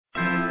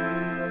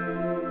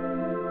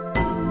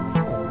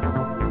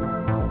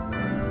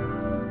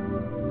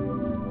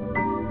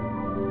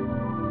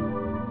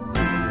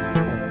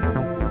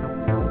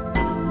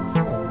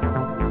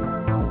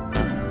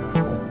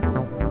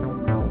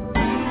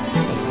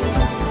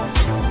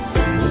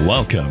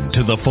Welcome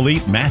to the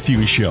Philippe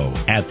Matthews Show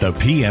at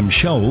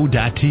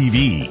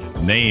thepmshow.tv.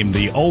 Named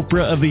the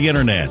Oprah of the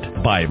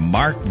Internet by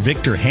Mark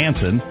Victor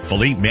Hansen,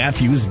 Philippe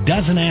Matthews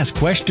doesn't ask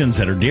questions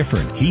that are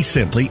different. He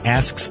simply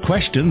asks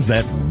questions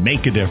that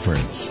make a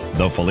difference.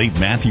 The Philippe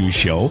Matthews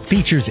Show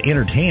features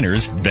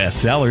entertainers,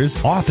 bestsellers,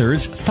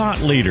 authors,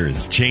 thought leaders,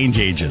 change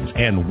agents,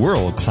 and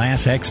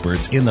world-class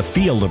experts in the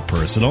field of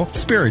personal,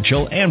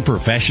 spiritual, and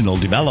professional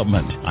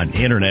development. An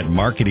Internet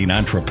marketing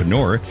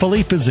entrepreneur,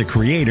 Philippe is the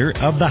creator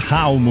of the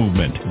How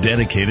Movement,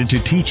 dedicated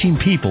to teaching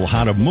people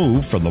how to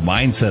move from the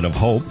mindset of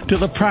hope to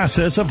the process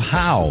of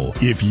how.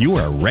 If you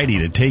are ready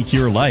to take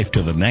your life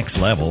to the next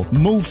level,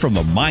 move from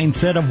the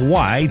mindset of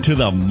why to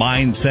the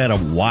mindset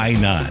of why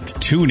not.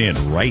 Tune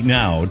in right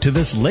now to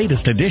this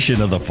latest edition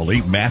of the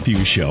Philippe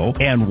Matthews Show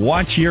and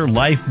watch your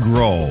life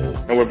grow.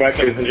 And we're back,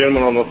 ladies and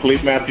gentlemen, on the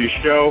Philippe Matthews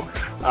Show.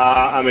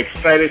 I'm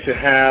excited to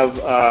have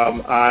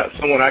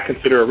someone I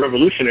consider a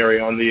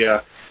revolutionary on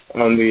the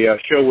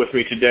show with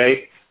me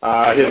today.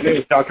 His name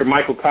is Dr.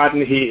 Michael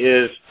Cotton. He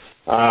is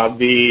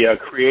the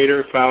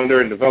creator,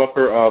 founder, and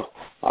developer of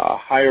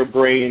Higher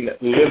Brain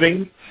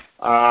Living,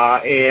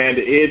 and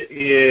it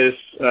is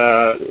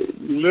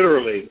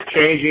literally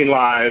changing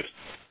lives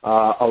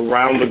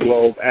around the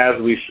globe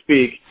as we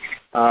speak.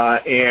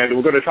 And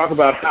we're going to talk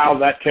about how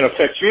that can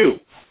affect you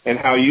and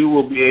how you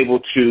will be able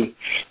to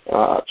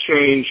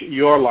change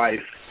your life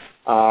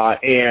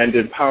and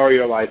empower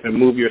your life and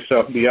move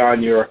yourself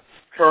beyond your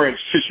current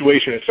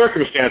situation and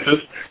circumstances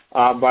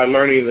by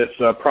learning this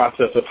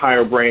process of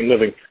higher brain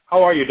living.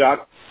 How are you,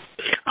 Doc?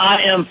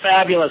 I am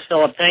fabulous,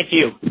 Philip. Thank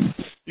you.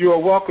 You are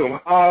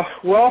welcome.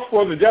 Well,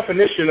 for the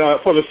definition,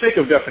 for the sake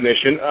of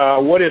definition,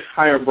 what is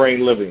higher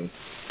brain living?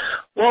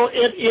 Well,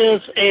 it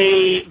is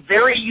a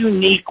very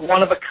unique,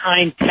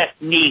 one-of-a-kind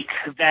technique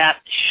that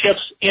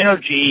shifts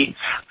energy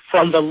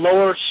from the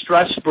lower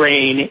stress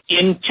brain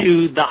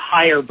into the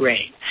higher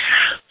brain.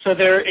 So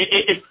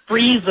it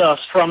frees us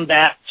from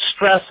that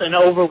stress and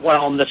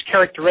overwhelm that's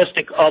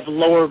characteristic of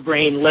lower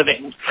brain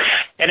living.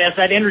 And as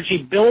that energy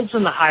builds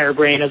in the higher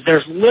brain, as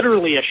there's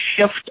literally a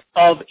shift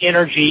of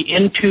energy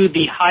into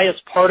the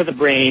highest part of the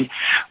brain,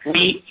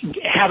 we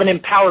have an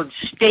empowered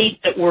state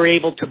that we're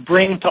able to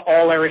bring to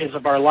all areas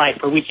of our life,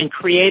 where we can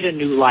create a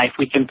new life.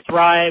 We can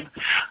thrive,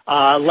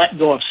 let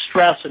go of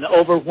stress and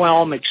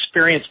overwhelm,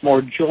 experience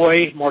more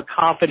joy, more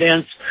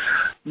confidence,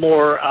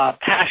 more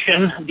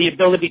passion, the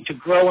ability to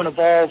grow and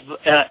evolve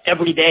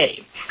every day.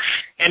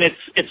 And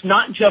it's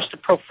not just a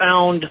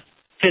profound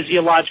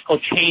physiological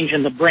change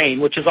in the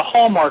brain, which is a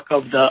hallmark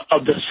of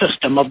the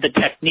system, of the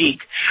technique,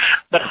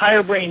 but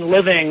higher brain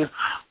living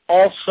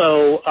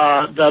also,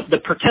 the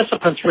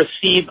participants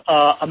receive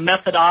a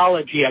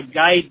methodology, a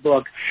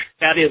guidebook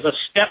that is a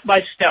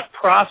step-by-step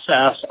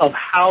process of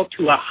how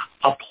to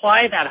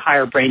apply that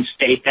higher brain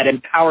state, that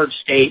empowered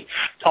state,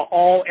 to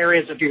all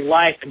areas of your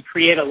life and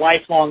create a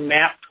lifelong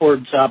map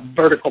towards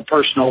vertical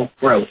personal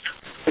growth.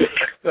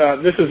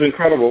 This is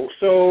incredible.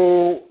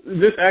 So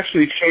this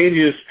actually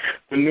changes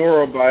the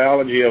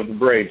neurobiology of the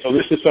brain. So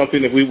this is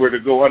something that we were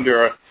to go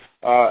under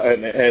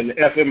an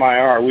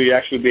fMRI, we'd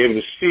actually be able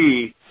to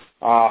see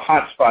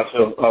hotspots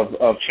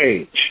of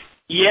change.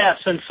 Yes,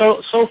 and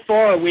so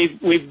far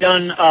we've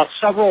done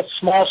several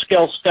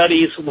small-scale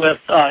studies with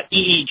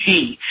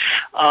EEG,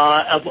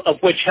 of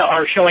which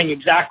are showing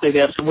exactly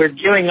this. And we're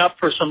gearing up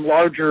for some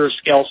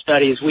larger-scale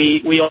studies.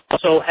 We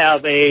also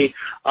have a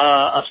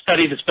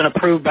study that's been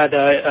approved by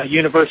the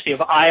University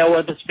of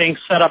Iowa that's being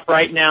set up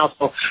right now.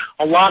 So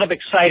a lot of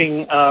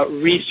exciting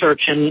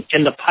research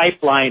in the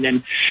pipeline.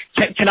 And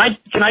can I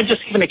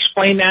just even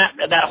explain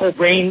that whole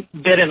brain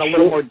bit in a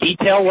little more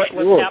detail? What's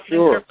happening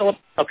here, Philip?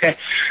 Okay.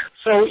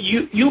 So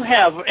you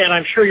have, and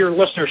I'm sure your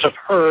listeners have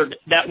heard,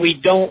 that we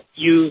don't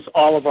use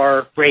all of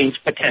our brain's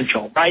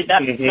potential, right?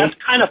 That's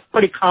kind of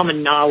pretty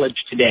common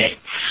knowledge today.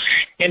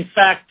 In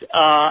fact,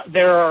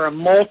 there are a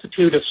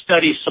multitude of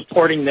studies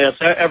supporting this,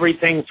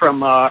 everything from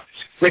Dr.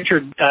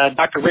 Richard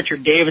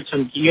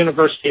Davidson at the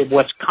University of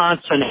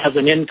Wisconsin has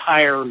an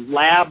entire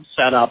lab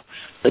set up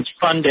that's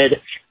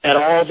funded, that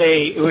all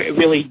they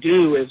really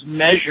do is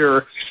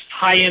measure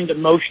high-end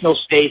emotional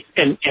states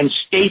and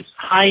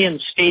high-end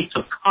states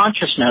of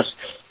consciousness,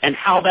 and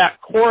how that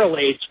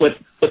correlates with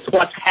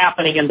what's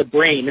happening in the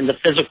brain, in the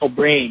physical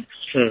brain.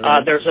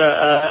 Mm-hmm. There's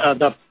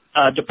the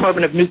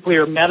Department of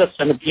Nuclear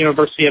Medicine at the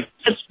University of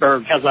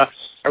Pittsburgh has a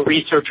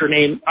researcher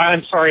named,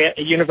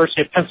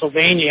 University of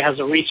Pennsylvania has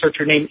a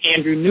researcher named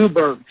Andrew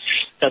Newberg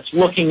that's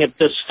looking at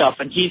this stuff,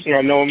 and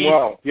I know him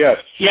well. Yes.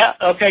 Yeah.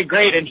 Okay.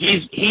 Great. And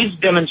he's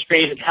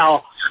demonstrated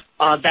how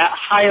that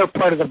higher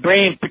part of the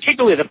brain,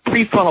 particularly the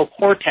prefrontal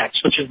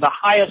cortex, which is the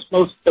highest,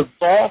 most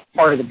evolved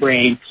part of the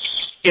brain,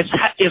 is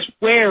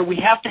where we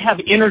have to have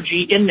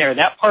energy in there.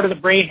 That part of the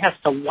brain has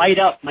to light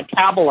up,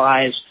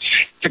 metabolize,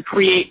 to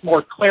create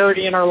more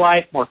clarity in our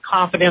life, more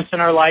confidence in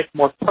our life,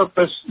 more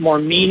purpose, more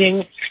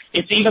meaning.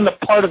 It's even the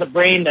part of the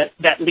brain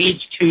that leads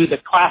to the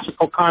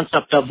classical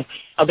concept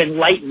of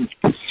enlightenment.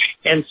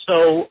 And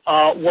so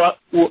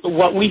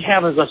what we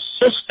have is a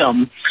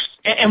system,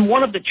 and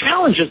one of the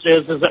challenges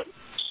is that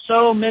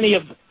so many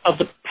of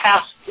the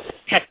past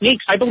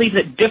techniques, I believe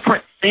that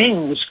different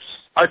things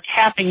are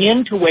tapping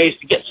into ways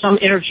to get some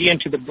energy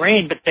into the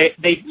brain, but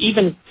they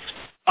even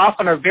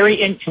often are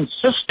very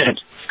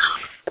inconsistent,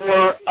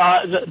 or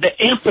the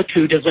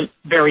amplitude isn't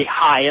very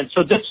high. And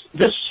so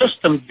this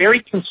system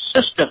very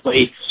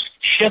consistently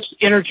shifts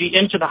energy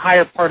into the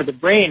higher part of the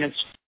brain and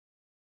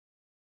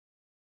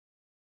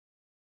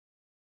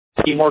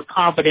more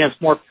confidence,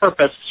 more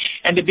purpose,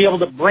 and to be able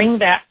to bring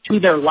that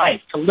to their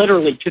life, to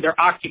their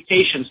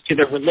occupations, to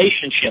their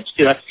relationships,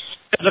 to their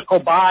physical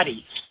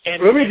body.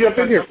 And let me jump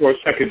in here for a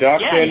second, Doc.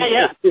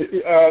 Yeah.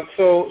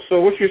 So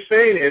what you're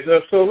saying is,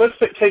 so let's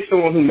take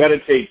someone who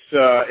meditates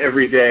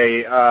every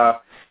day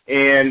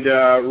and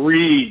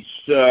reads,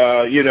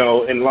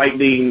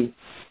 enlightening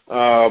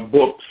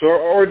books,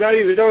 or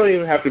it don't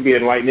even have to be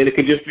enlightening. It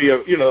could just be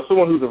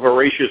someone who's a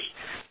voracious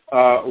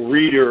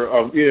reader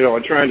of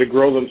and trying to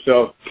grow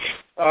themselves.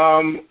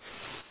 How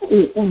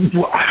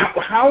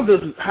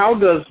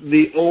does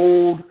the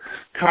old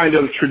kind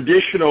of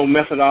traditional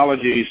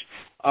methodologies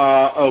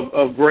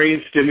of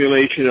brain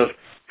stimulation, of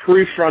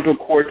prefrontal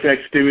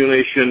cortex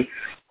stimulation,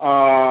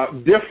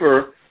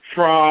 differ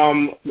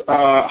from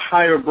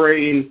higher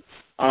brain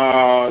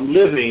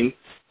living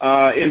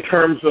in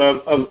terms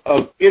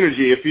of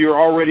energy? If you're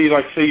already,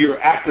 like, say,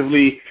 you're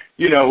actively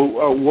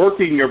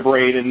working your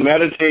brain and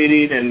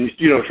meditating and,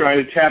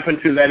 trying to tap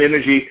into that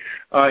energy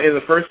in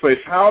the first place,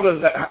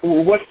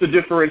 what's the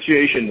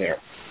differentiation there?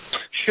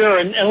 Sure,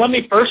 and let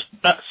me first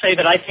say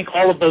that I think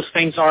all of those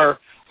things are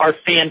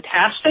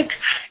fantastic,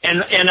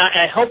 and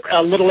I hope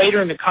a little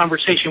later in the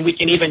conversation we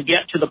can even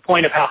get to the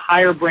point of how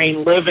higher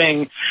brain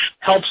living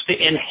helps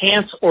to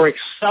enhance or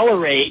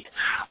accelerate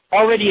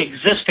already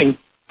existing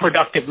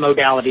productive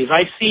modalities.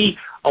 I see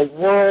a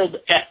world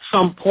at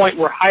some point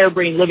where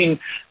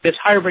this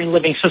higher brain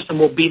living system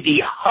will be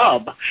the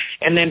hub,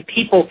 and then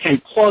people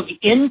can plug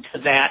into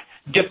that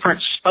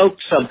different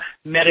spokes of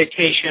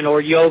meditation or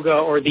yoga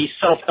or these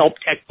self-help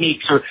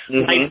techniques or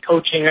life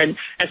coaching, and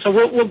so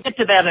we'll get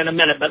to that in a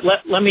minute. But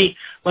let me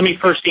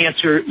first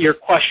answer your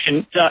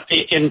question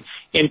in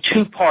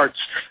two parts.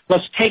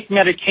 Let's take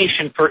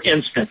meditation for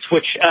instance,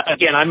 which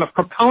again I'm a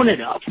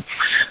proponent of.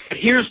 But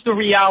here's the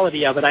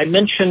reality of it. I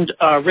mentioned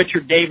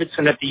Richard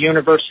Davidson at the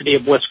University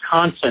of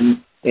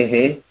Wisconsin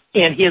and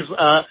his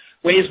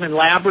Weisman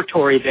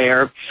laboratory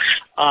there.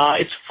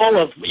 It's full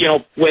of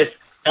with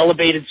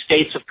elevated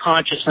states of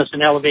consciousness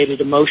and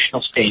elevated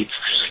emotional states.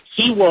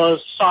 He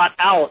was sought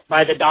out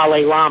by the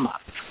Dalai Lama.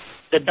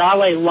 The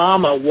Dalai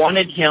Lama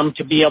wanted him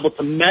to be able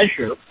to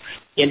measure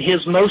in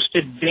his most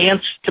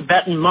advanced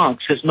Tibetan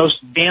monks, his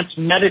most advanced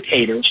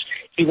meditators.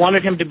 He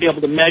wanted him to be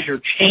able to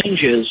measure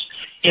changes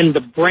in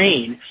the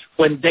brain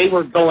when they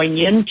were going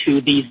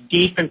into these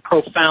deep and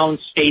profound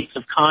states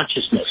of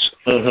consciousness.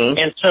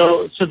 And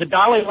so the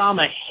Dalai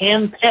Lama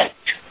handpicked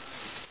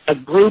a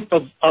group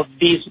of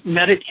these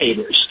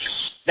meditators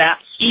that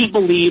he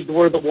believed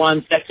were the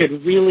ones that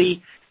could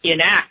really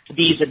enact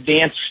these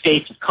advanced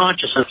states of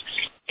consciousness.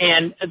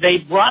 And they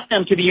brought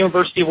them to the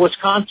University of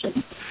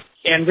Wisconsin.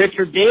 And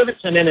Richard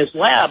Davidson in his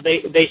lab,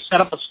 they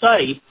set up a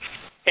study,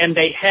 and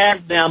they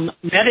had them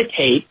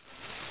meditate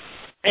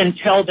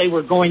until they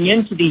were going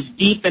into these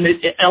deep and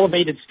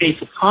elevated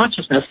states of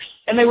consciousness,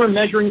 and they were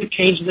measuring the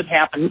changes that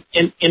happened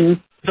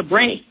in the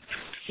brain.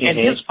 And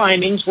his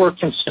findings were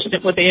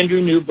consistent with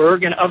Andrew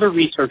Newberg and other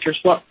researchers.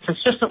 What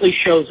consistently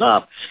shows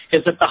up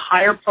is that the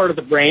higher part of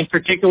the brain,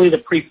 particularly the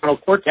prefrontal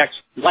cortex,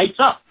 lights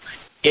up.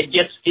 It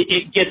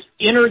gets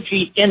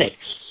energy in it.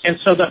 And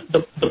so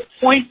the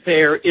point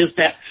there is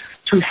that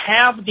to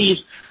have these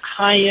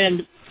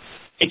high-end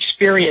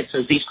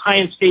experiences, these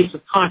high-end states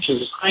of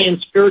consciousness,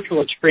 high-end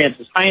spiritual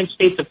experiences, high-end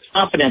states of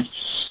confidence,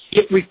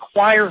 it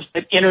requires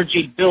that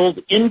energy build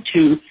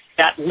into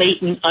that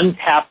latent,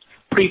 untapped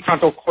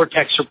prefrontal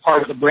cortex or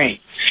part of the brain.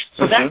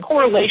 So that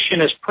correlation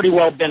has pretty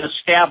well been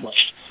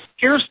established.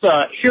 Here's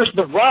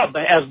the rub,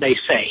 as they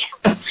say.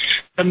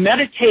 The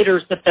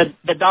meditators that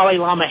the Dalai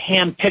Lama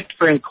handpicked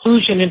for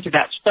inclusion into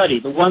that study,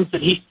 the ones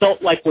that he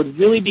felt like would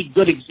really be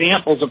good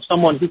examples of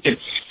someone who could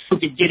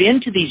get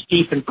into these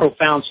deep and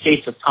profound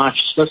states of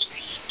consciousness,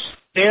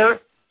 their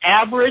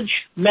average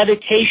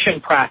meditation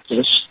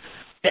practice,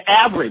 the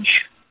average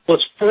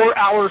was 4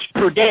 hours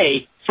per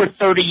day for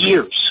 30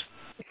 years.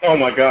 Oh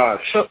my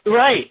gosh! So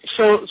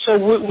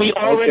we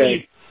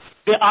already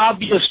the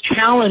obvious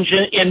challenge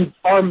in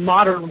our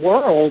modern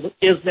world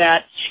is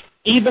that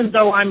even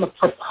though I'm a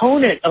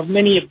proponent of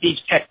many of these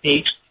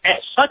techniques,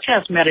 such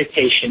as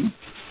meditation,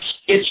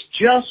 it's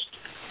just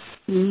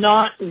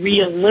not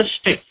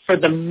realistic for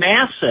the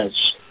masses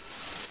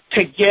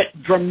to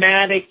get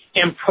dramatic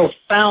and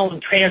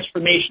profound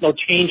transformational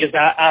changes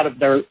out of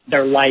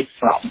their life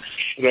from.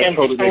 That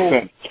totally makes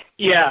sense.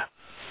 Yeah.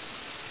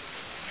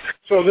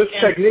 So this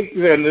technique,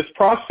 then, this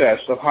process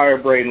of higher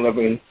brain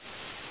living,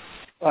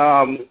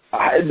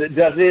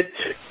 does it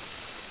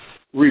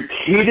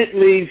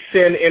repeatedly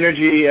send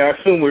energy? I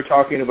assume we're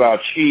talking about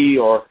chi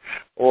or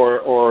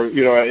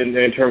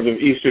in terms of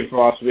Eastern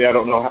philosophy. I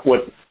don't know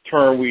what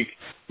term we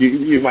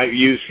you might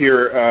use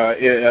here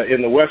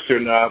in the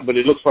Western, but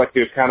it looks like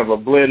there's kind of a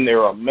blend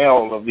there, a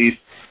meld of these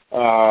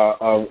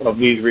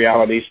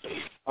realities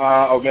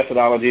or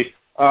methodologies.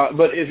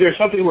 But is there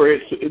something where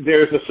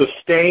there's a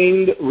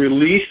sustained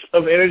release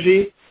of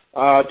energy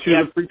to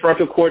the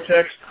prefrontal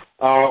cortex,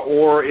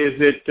 or is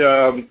it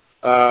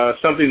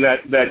something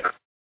that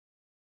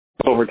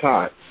over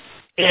time?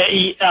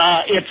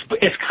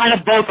 It's kind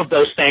of both of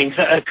those things.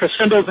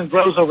 Crescendos and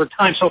grows over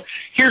time. So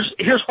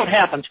here's what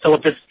happens,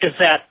 Philip, is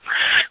that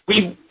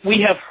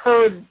we have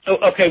heard.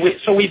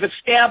 So we've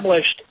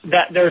established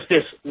that there's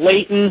this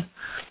latent,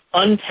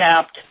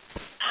 untapped,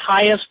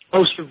 highest,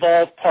 most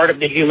evolved part of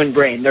the human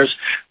brain.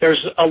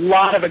 There's a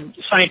lot of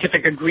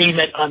scientific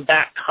agreement on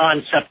that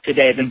concept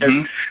today.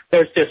 That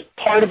there's this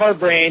part of our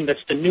brain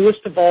that's the newest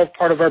evolved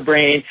part of our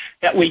brain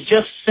that we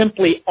just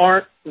simply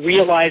aren't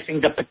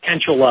realizing the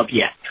potential of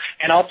yet.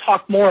 And I'll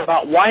talk more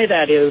about why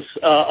that is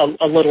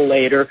a little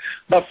later.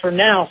 But for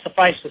now,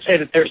 suffice to say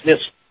that there's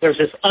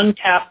this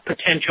untapped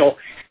potential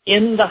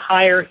in the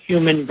higher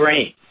human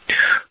brain.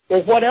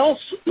 Well, what else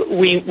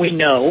we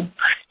know,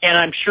 and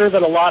I'm sure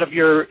that a lot of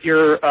your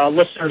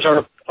listeners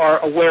are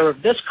aware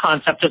of this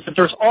concept, is that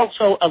there's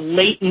also a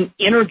latent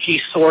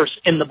energy source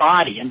in the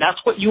body, and that's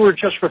what you were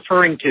just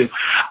referring to.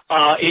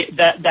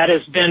 That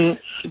has been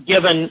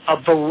given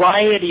a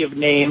variety of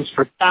names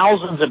for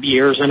thousands of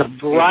years and a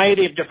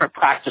variety of different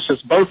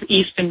practices, both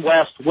East and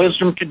West,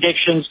 wisdom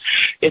traditions.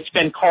 It's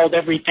been called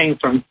everything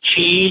from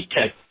chi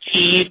to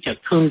ki to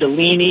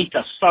kundalini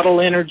to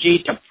subtle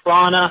energy to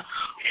prana.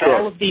 Sure.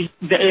 All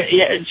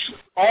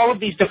of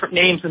these different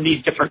names and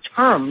these different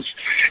terms,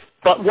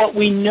 but what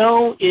we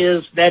know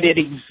is that it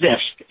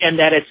exists and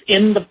that it's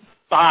in the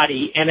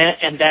body and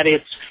that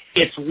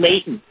it's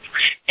latent.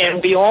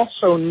 And we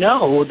also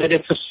know that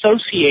it's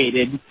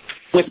associated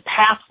with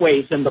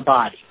pathways in the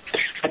body,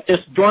 that this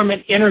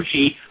dormant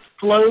energy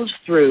flows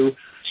through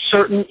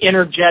certain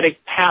energetic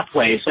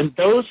pathways, and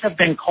those have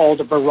been called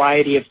a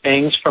variety of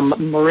things, from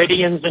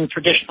meridians in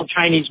traditional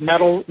Chinese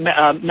medicine,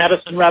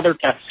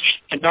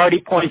 to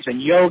Nadi points in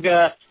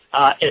yoga,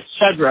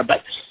 etc.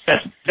 But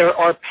there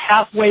are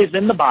pathways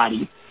in the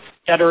body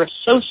that are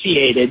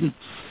associated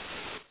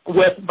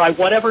with, by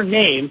whatever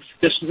name,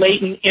 this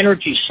latent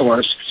energy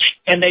source,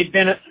 and they've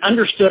been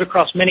understood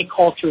across many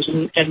cultures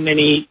and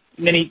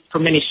for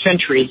many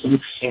centuries.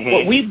 And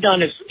what we've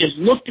done is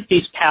looked at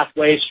these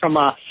pathways from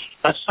a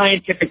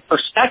scientific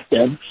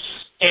perspective,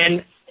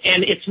 and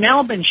it's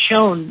now been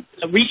shown,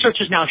 research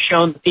has now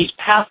shown that these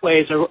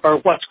pathways are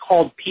what's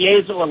called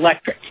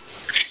piezoelectric.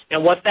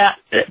 And what that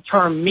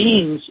term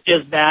means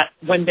is that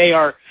when they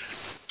are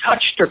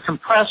touched or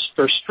compressed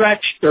or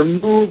stretched or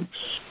moved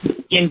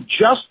in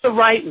just the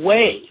right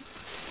way,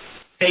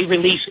 they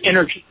release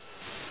energy.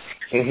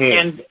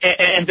 And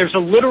there's a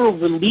literal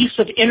release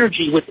of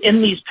energy within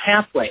these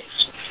pathways.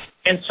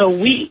 And so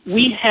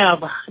we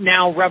have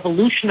now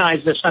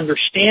revolutionized this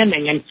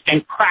understanding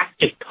and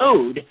cracked the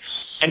code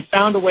and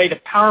found a way to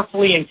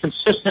powerfully and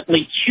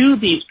consistently cue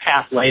these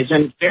pathways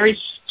in very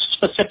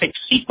specific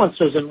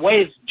sequences and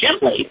ways,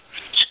 gently,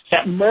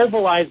 that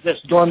mobilize this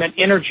dormant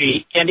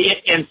energy.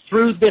 And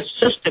through this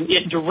system,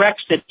 it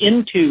directs it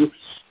into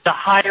the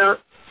higher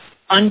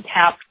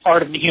untapped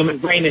part of the human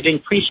brain. It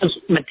increases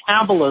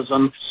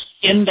metabolism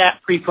in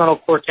that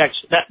prefrontal cortex.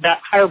 That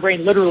higher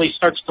brain literally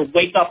starts to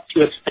wake up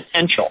to its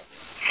potential.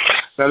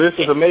 Now, this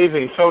is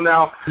amazing. So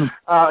now,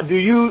 do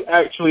you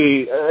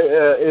actually,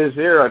 is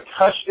there a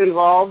touch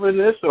involved in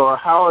this, or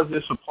how is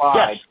this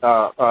applied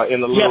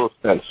in the literal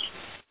sense?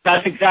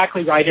 That's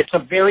exactly right. It's a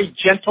very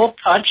gentle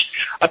touch.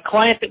 A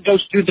client that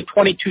goes through the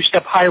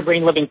 22-step Higher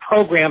Brain Living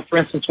program, for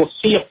instance, will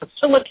see a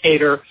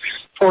facilitator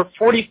for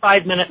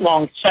 45-minute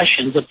long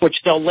sessions, of which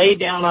they'll lay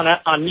down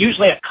on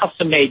usually a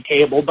custom-made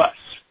table, but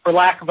for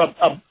lack of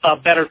a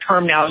better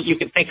term now, you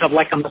can think of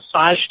like a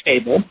massage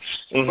table,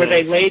 where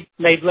they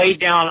lay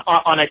down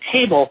on a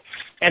table,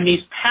 and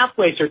these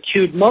pathways are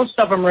cued. Most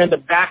of them are in the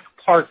back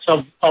parts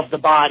of the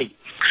body.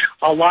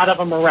 A lot of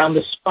them around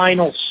the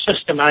spinal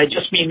system. I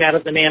just mean that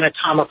as an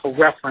anatomical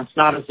reference,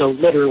 not as though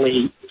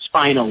literally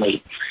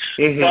spinally.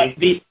 But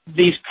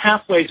these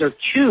pathways are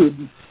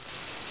cued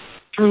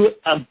through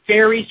a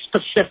very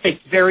specific,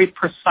 very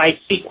precise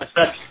sequence.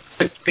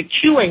 The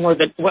cueing, or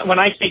when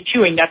I say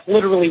cueing, that's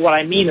literally what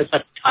I mean is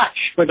a touch,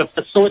 where the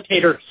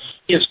facilitator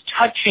is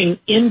touching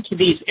into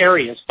these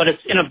areas, but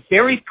it's in a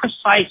very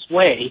precise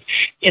way,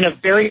 in a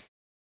very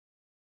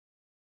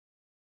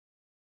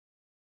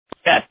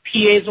that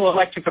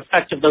piezoelectric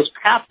effect of those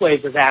pathways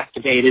is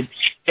activated.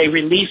 They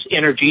release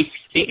energy.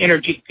 The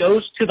energy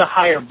goes to the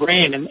higher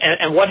brain.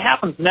 And what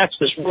happens next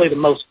is really the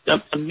most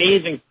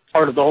amazing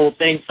part of the whole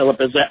thing,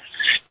 Philip, is that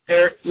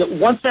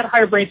once that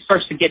higher brain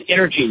starts to get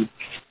energy,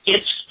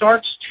 it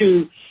starts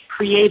to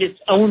create its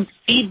own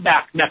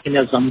feedback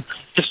mechanism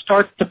to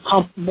start to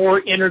pump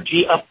more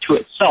energy up to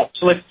itself.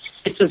 So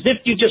it's as if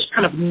you just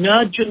kind of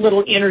nudge a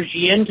little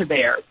energy into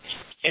there,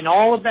 and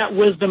all of that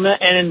wisdom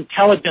and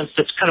intelligence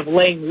that's kind of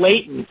laying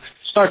latent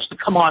starts to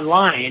come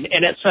online,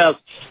 and it says,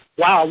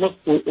 wow,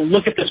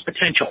 look at this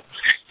potential.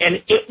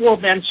 And it will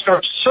then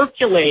start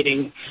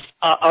circulating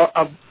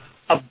a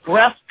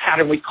breath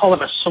pattern. We call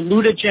it a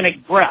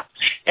salutogenic breath.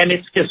 And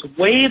it's this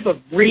wave of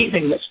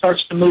breathing that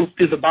starts to move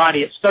through the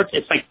body. It's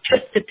like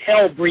tip to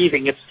tail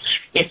breathing.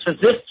 It's as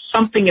if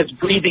something is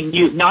breathing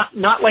you,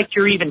 not like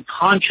you're even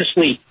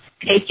consciously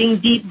taking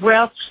deep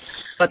breaths,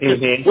 but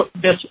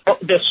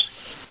this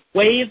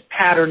wave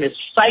pattern is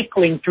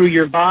cycling through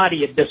your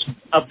body of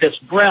this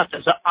breath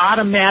as an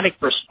automatic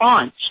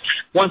response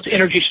once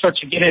energy starts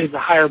to get into the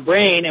higher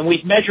brain. And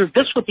we've measured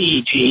this with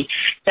EEG.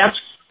 That's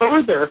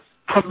further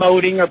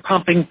promoting or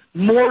pumping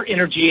more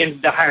energy into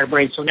the higher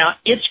brain. So now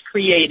it's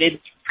created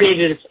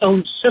its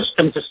own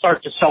system to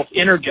start to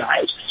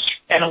self-energize.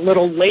 And a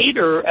little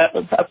later,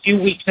 a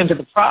few weeks into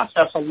the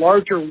process, a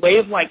larger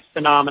wave-like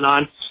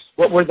phenomenon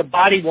where the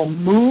body will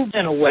move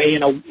in a way,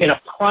 in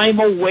a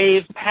primal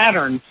wave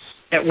pattern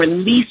that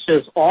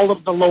releases all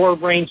of the lower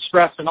brain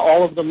stress and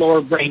all of the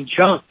lower brain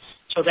junk,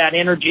 so that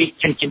energy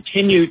can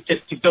continue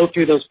to go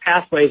through those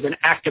pathways and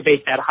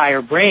activate that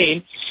higher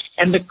brain.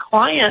 And the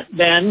client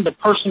then, the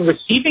person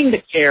receiving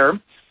the care,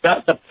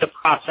 the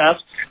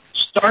process,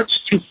 starts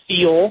to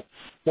feel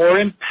more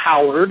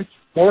empowered,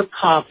 more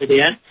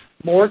confident,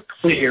 more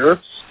clear,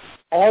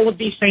 all of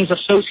these things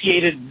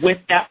associated with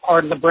that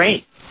part of the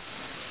brain.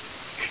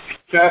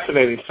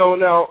 Fascinating. So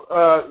now,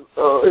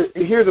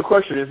 here's the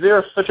question: is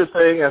there such a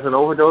thing as an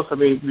overdose? I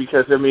mean,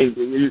 because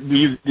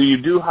do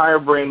you do higher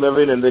brain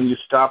living and then you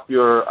stop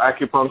your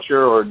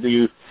acupuncture, or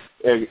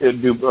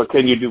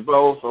can you do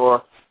both,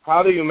 or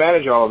how do you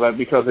manage all of that?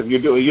 Because if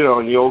you do,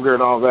 in yoga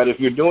and all of that, if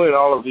you're doing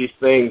all of these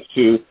things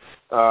to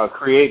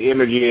create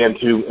energy and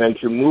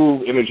to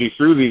move energy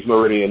through these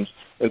meridians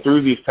and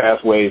through these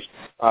pathways,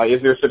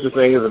 is there such a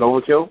thing as an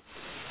overkill?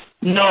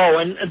 No,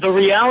 and the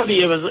reality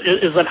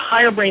is that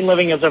higher brain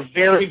living is a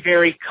very,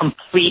 very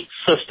complete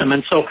system,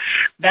 and so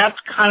that's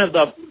kind of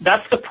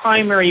the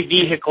primary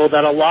vehicle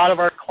that a lot of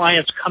our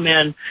clients come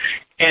in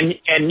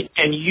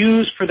and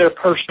use for their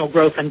personal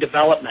growth and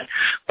development.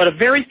 But a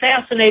very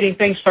fascinating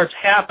thing starts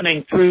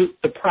happening through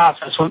the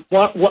process.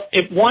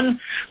 If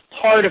one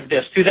part of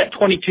this, through that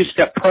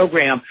 22-step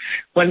program,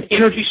 when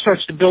energy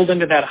starts to build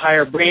into that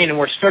higher brain and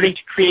we're starting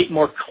to create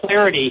more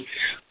clarity,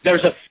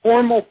 there's a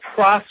formal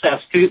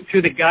process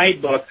through the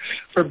guidebook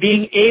for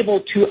being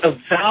able to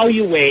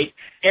evaluate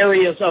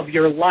areas of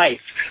your life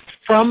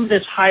from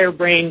this higher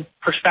brain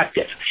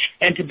perspective,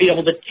 and to be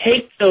able to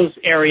take those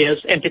areas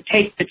and to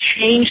take the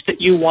change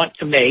that you want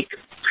to make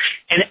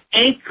and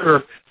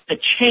anchor the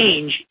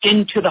change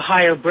into the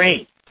higher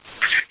brain.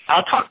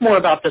 I'll talk more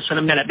about this in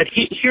a minute, but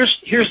here's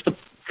to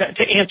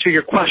answer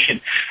your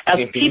question. As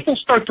people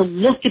start to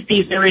look at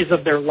these areas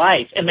of their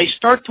life and they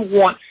start to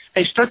want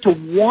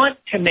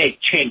to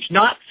make change,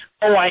 not,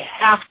 oh, I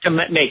have to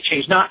make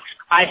change, not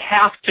I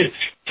have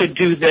to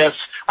do this,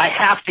 I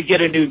have to get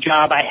a new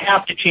job, I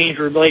have to change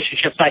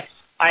relationships,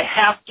 I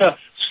have to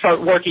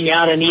start working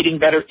out and eating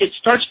better. It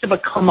starts to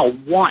become a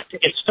want.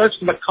 It starts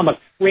to become a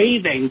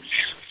craving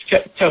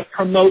to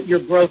promote your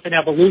growth and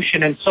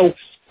evolution. And so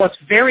what's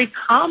very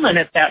common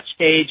at that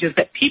stage is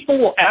that people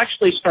will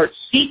actually start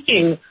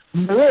seeking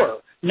more,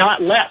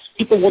 not less.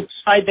 People will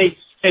decide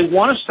they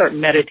want to start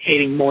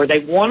meditating more. They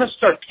want to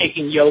start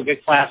taking yoga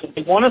classes.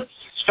 They want to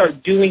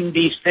start doing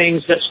these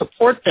things that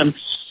support them.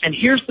 And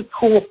here's the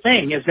cool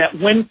thing is that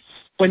when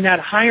that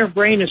higher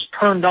brain is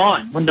turned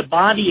on, when the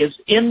body is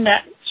in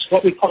that,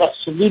 what we call a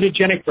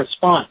salutogenic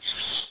response,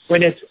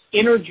 when it's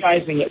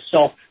energizing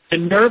itself, the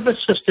nervous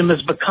system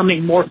is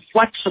becoming more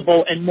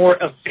flexible and more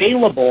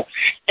available.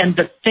 And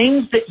the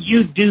things that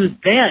you do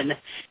then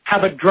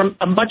have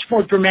a much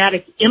more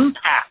dramatic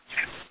impact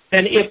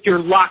than if you're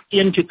locked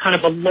into kind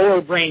of a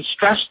lower brain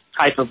stress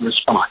type of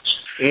response.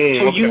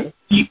 So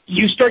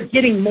you start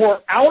getting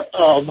more out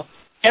of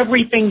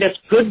everything that's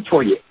good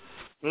for you.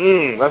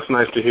 That's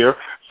nice to hear.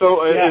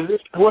 So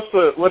what's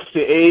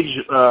the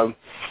age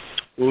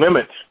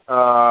limit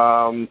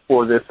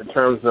for this in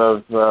terms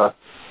of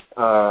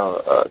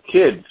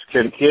kids?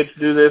 Can kids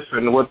do this?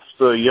 And what's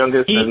the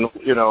youngest? And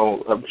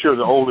I'm sure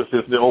the oldest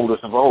is the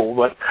oldest of old.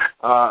 But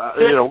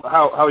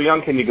how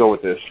young can you go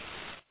with this?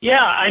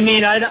 Yeah, I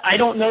mean, I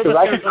don't know that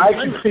I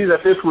can see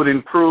that this would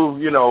improve,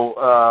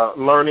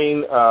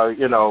 learning,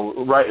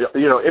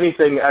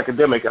 anything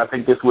academic. I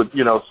think this would,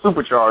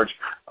 supercharge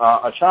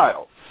a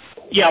child.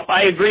 Yeah,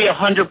 I agree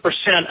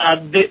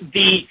 100%.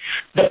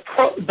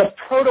 The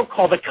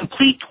protocol, the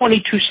complete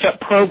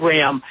 22-step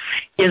program,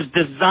 is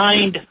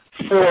designed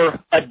for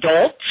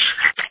adults,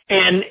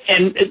 and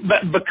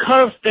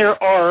because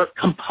there are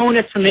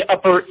components in the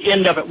upper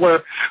end of it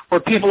where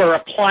people are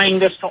applying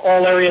this to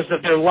all areas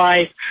of their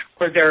life,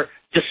 where they're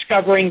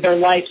discovering their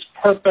life's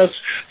purpose,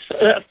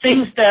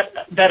 things that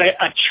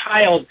a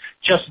child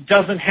just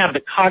doesn't have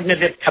the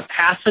cognitive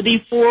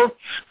capacity for.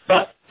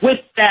 But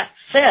with that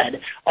said,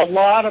 a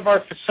lot of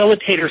our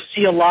facilitators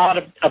see a lot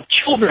of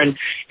children,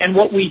 and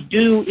what we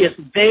do is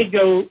they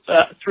go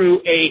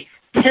through a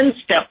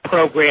 10-step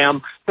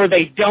program where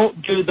they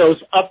don't do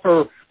those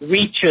upper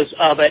reaches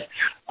of it,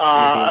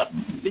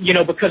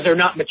 because they're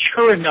not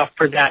mature enough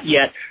for that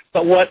yet.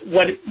 But what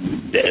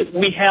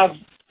we have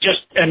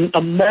just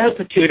a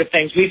multitude of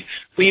things.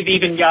 We've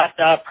even got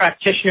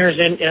practitioners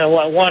in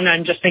one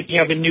I'm just thinking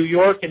of in New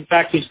York. In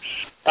fact, he's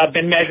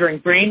been measuring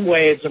brain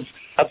waves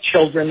of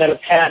children that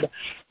have had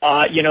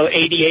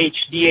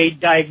ADHD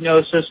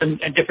diagnosis and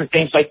different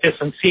things like this,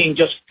 and seeing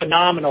just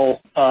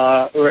phenomenal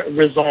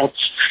results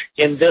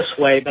in this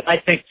way. But I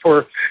think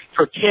for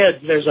kids,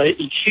 there's a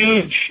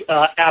huge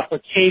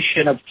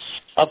application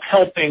of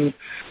helping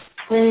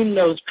prune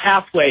those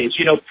pathways,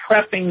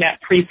 prepping that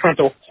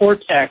prefrontal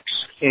cortex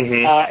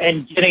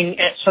and getting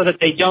it so that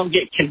they don't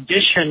get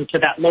conditioned to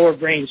that lower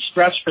brain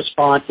stress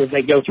response as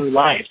they go through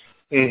life.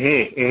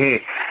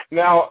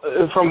 Now,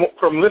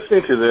 from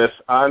listening to this,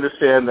 I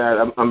understand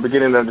that I'm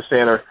beginning to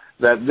understand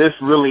that this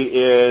really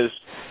is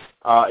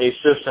a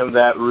system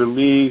that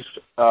relieves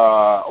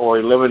or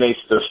eliminates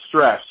the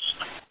stress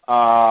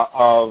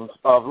of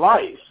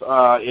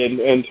life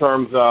in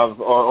terms of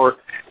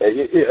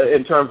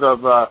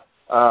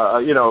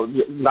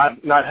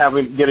not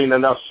getting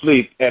enough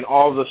sleep and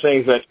all the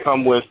things that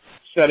come with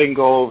setting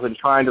goals and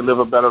trying to live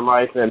a better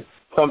life and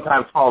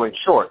sometimes falling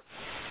short.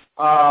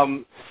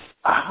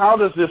 How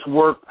does this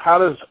work? How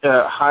does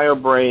higher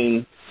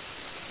brain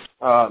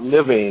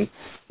living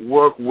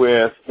work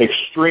with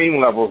extreme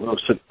levels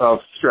of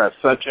stress,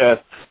 such as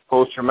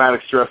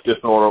post-traumatic stress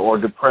disorder or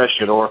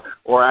depression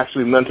or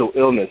actually mental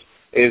illness?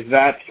 Is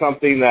that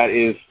something that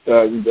is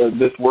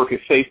this work is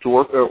safe to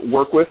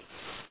work with?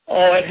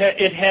 Oh,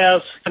 it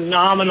has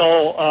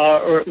phenomenal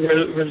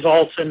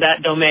results in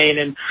that domain.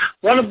 And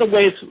one of the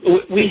ways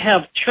we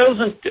have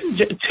chosen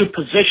to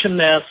position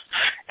this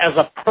as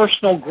a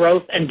personal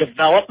growth and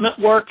development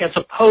work as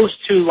opposed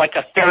to like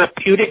a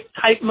therapeutic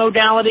type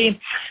modality.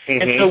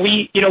 And so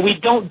we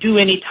don't do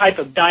any type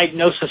of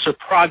diagnosis or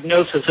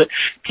prognosis.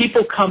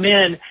 People come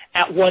in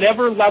at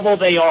whatever level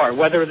they are,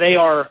 whether they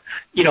are,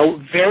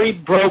 very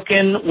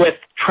broken with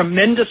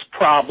tremendous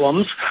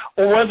problems,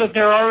 or whether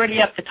they're already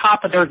at the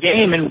top of their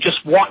game and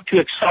just want to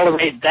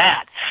accelerate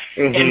that.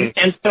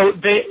 And so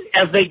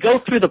as they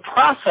go through the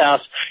process,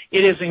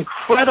 it is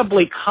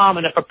incredibly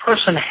common if a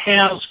person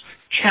has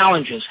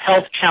challenges,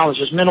 health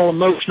challenges, mental,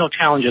 emotional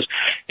challenges,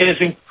 it is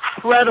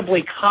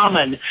incredibly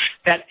common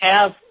that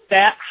as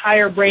that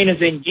higher brain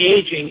is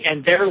engaging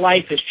and their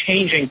life is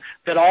changing,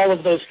 that all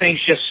of those things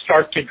just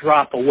start to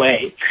drop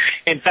away.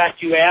 In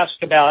fact, you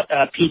asked about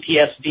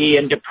PTSD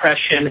and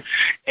depression,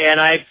 and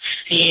I've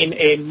seen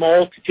a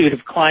multitude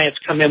of clients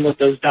come in with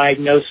those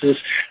diagnoses.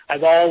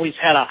 I've always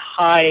had a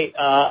high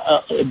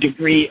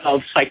degree of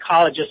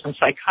psychologists and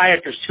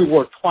psychiatrists who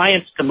were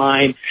clients to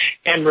mine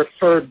and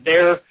referred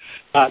their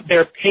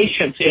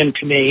patients in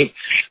to me.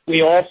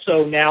 We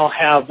also now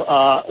have,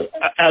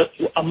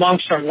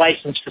 amongst our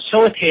licensed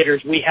facilitators,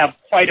 we have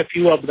quite a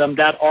few of them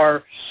that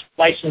are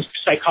licensed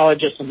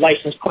psychologists and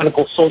licensed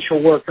clinical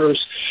social workers,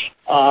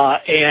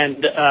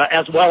 and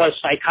as well as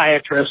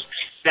psychiatrists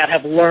that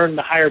have learned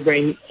the higher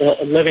brain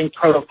living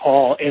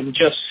protocol and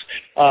just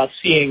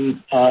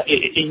seeing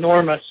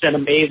enormous and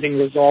amazing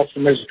results.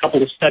 And there's a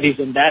couple of studies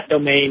in that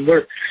domain.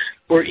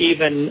 We're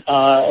even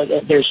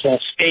there's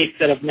states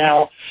that have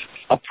now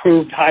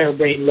approved higher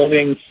brain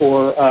living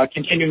for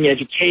continuing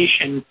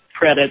education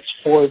credits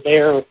for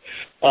their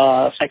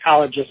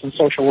psychologists and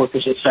social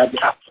workers, et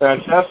cetera.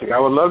 Fantastic. I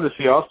would love to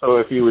see also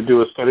if you would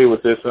do a study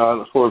with this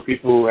for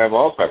people who have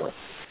Alzheimer's.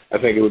 I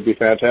think it would be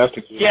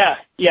fantastic to see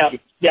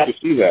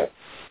that.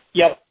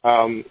 Yep.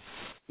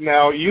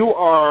 Now, you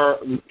are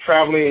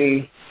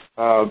traveling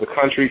the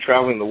country,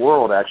 traveling the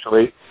world,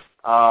 actually,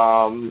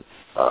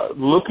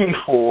 looking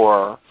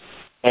for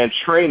and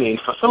training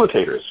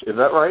facilitators. Is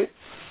that right?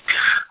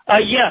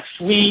 Yes,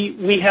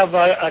 we have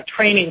a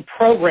training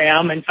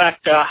program. In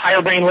fact,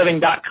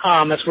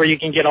 higherbrainliving.com is where you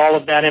can get all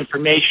of that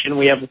information.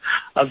 We have an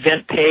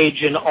event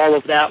page and all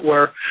of that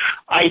where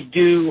I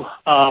do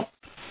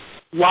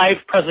live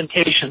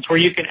presentations where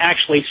you can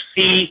actually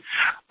see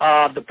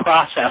the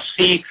process,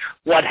 see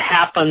what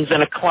happens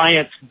in a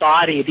client's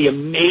body, the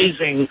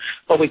amazing,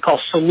 what we call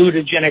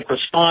salutogenic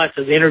response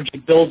as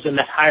energy builds in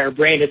that higher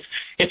brain.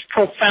 It's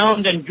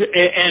profound and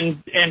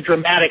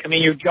dramatic. I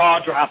mean, your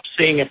jaw drops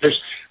seeing it.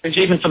 There's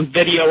even some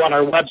video on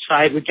our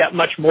website. We've got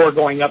much more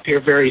going up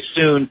here very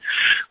soon.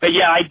 But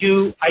yeah, I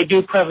do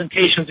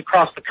presentations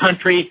across the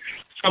country.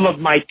 Some of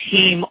my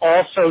team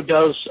also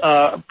does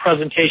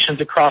presentations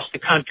across the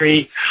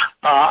country.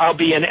 I'll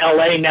be in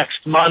LA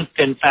next month,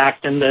 in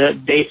fact, and the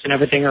dates and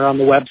everything are on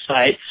the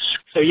website.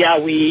 So yeah,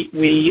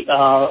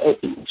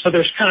 so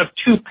there's kind of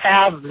two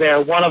paths there.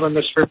 One of them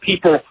is for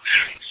people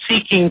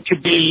seeking to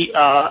be,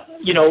 a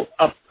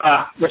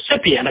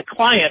recipient, a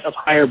client of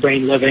Higher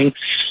Brain Living.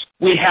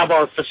 We have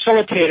our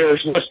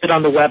facilitators listed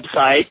on the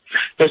website.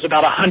 There's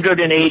about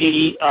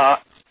 180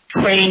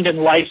 trained and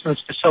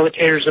licensed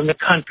facilitators in the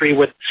country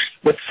with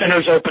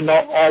centers open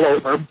all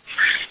over.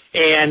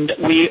 And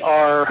we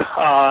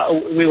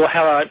will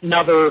have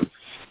another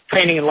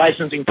training and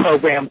licensing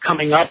program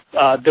coming up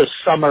this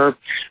summer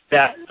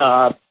that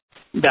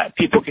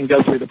people can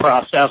go through the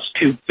process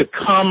to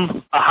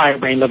become a higher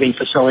brain living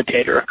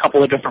facilitator. A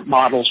couple of different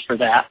models for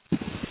that.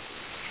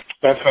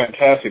 That's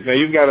fantastic. Now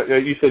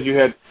you said you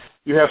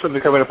have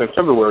something coming up in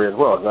February as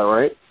well. Is that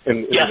right?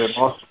 Yes.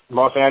 In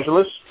Los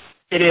Angeles?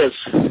 It is.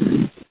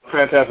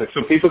 Fantastic.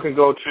 So people can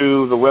go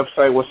to the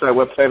website. What's that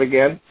website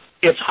again?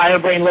 It's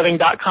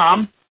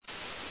higherbrainliving.com.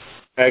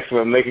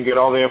 Excellent. They can get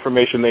all the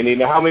information they need.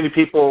 Now, how many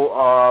people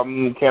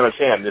can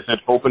attend? Is it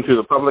open to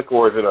the public,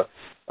 or is it a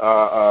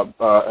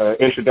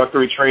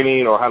introductory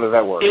training, or how does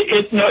that work?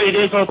 It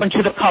is open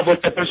to the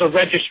public, but there's a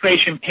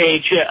registration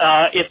page.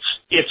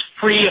 It's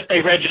free if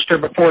they register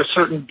before a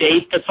certain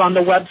date that's on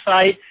the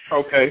website.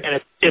 Okay. And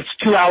it's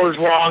 2 hours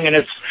long, and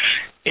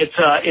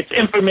it's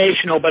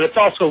informational, but it's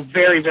also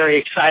very, very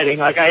exciting.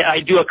 Like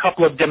I do a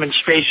couple of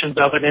demonstrations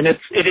of it, and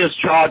it is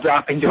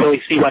jaw-dropping to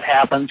really see what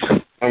happens.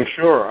 I'm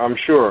sure. I've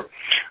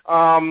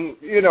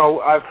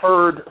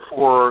heard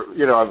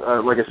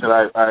like I said,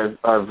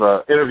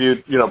 I've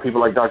interviewed, people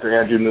like Dr.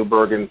 Andrew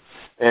Newberg and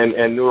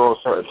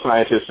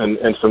neuroscientists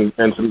and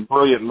some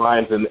brilliant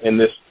minds in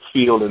this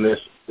field, in this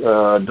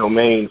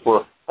domain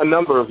for a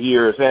number of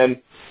years.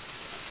 And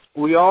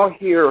we all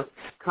hear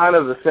kind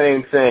of the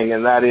same thing,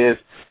 and that is,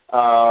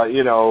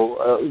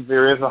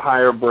 there is a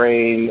higher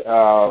brain.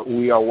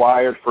 We are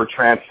wired for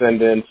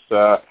transcendence.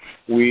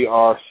 We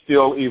are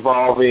still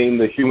evolving.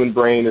 The human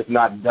brain is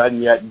not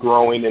done yet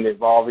growing and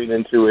evolving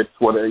into its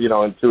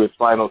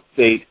final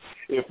state,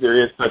 if there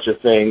is such a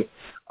thing.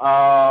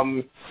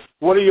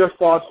 What are your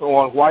thoughts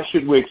on why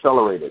should we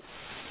accelerate it?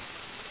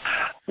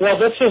 Well,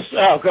 this is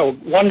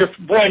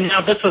wonderful. Boy,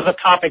 now this is a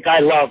topic I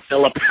love,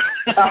 Philip.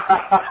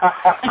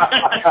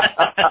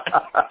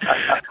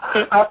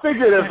 I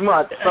figured as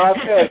much. So I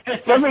said,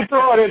 let me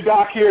throw it in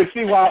Doc here and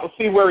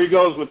see where he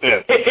goes with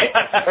this.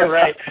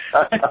 Right.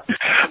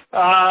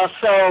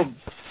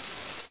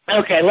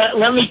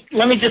 Let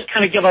me just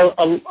kind of give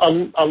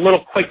a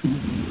little quick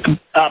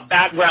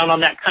background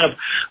on that kind of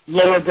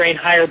lower brain,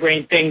 higher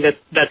brain thing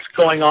that's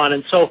going on.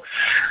 And so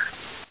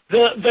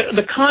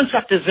the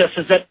concept is this: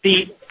 is that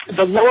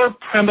the lower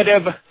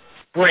primitive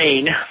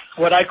brain,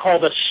 what I call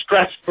the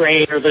stress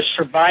brain or the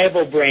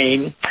survival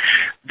brain,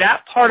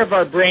 that part of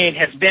our brain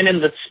has been in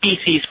the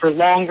species for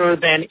longer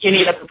than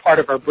any other part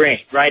of our brain,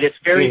 right? It's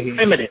very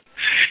primitive.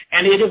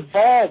 And it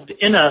evolved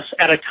in us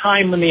at a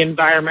time when the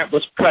environment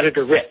was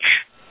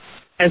predator-rich.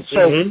 And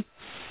so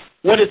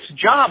what its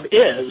job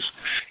is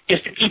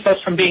to keep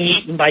us from being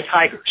eaten by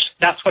tigers.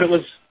 That's what it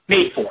was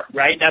made for,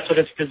 right? That's what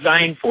it's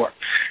designed for.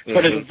 That's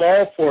what it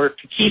evolved for,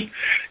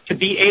 to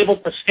be able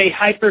to stay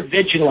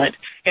hyper-vigilant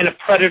in a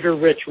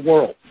predator-rich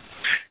world.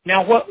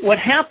 Now,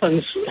 what's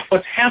happened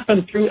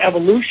through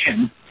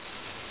evolution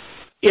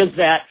is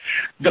that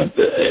the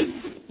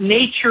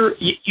nature,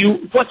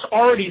 what's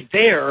already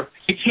there,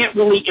 you can't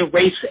really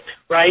erase it,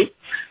 right?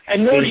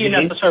 And nor do you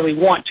necessarily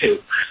want to.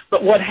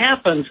 But what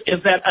happens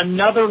is that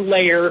another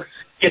layer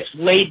gets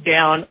laid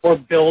down or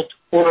built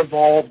or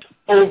evolved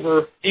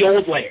over the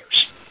old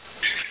layers.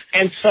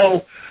 And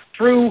so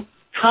through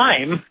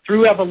time,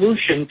 through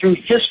evolution, through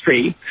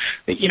history,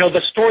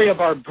 the story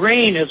of our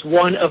brain is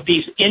one of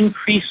these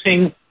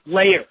increasing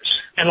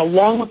layers. And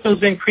along with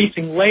those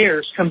increasing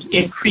layers comes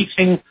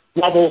increasing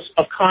levels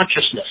of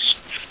consciousness.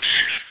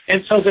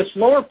 And so this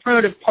lower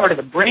primitive part of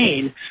the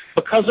brain,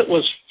 because it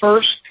was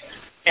first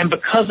and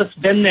because it's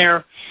been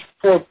there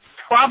for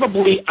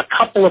probably a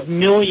couple of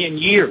million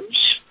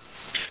years,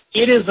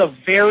 it is a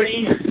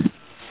very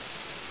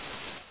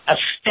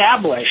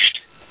established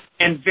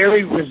and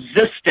very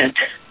resistant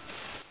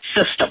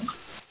system.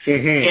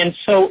 And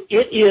so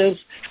it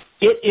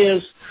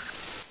is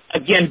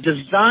again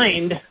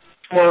designed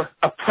for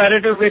a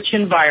predator-rich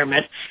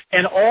environment,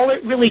 and all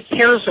it really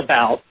cares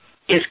about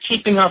is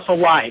keeping us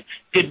alive.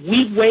 Did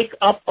we wake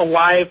up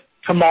alive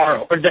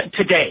tomorrow or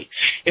today?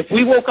 If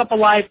we woke up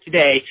alive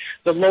today,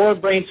 the lower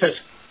brain says,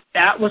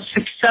 that was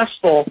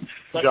successful.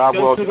 Let's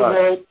go through the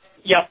world.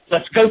 Yep,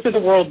 let's go through the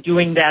world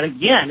doing that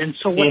again. And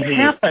so what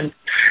happened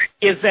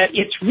is that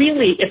it's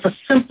a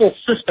simple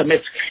system.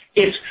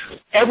 It's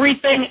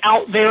everything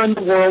out there in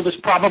the world is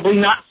probably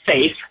not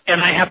safe,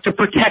 and I have to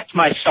protect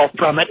myself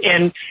from it.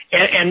 And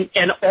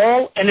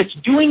it's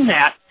doing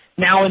that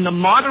now in the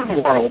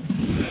modern world.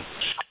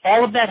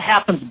 All of that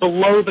happens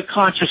below the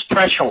conscious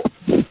threshold.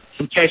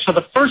 Okay, so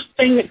the first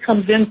thing that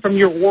comes in from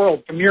your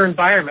world, from your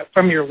environment,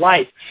 from your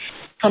life,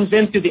 comes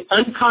in through the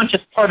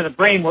unconscious part of the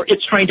brain where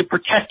it's trying to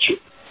protect you.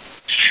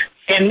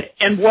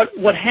 And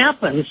what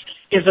happens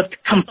is that the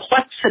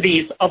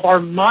complexities of our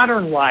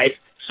modern life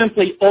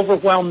simply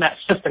overwhelm that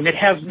system. It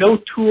has no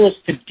tools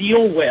to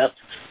deal with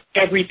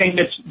everything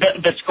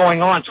that's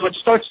going on. So it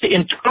starts to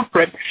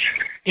interpret,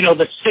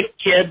 the sick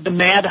kid, the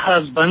mad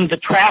husband, the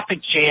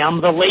traffic jam,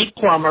 the late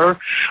plumber,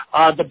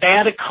 the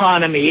bad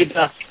economy,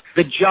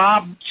 the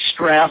job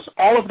stress.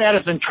 All of that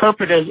is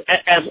interpreted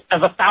as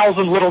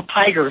 1,000 little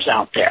tigers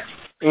out there.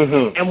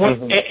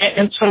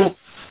 And so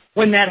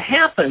when that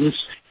happens,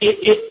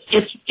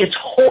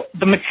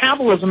 the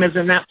metabolism is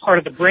in that part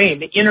of the brain,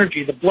 the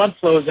energy, the blood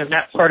flow is in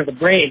that part of the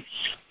brain.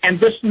 And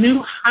this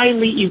new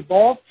highly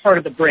evolved part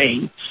of the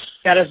brain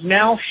that has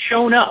now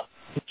shown up,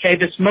 okay,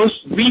 this most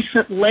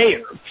recent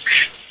layer,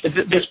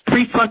 this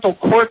prefrontal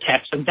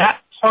cortex, and that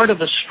part of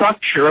the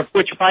structure of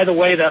which, by the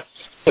way, the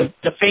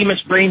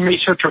famous brain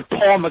researcher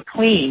Paul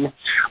MacLean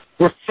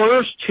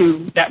refers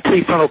to that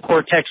prefrontal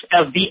cortex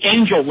as the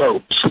angel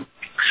lobes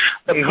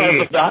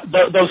because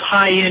of those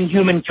high-end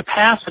human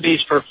capacities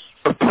for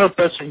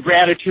purpose and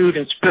gratitude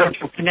and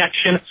spiritual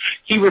connection.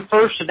 He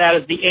refers to that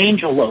as the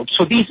angel lobes.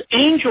 So these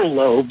angel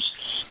lobes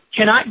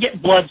cannot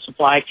get blood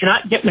supply,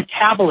 cannot get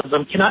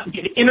metabolism, cannot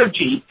get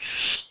energy,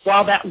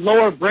 while that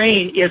lower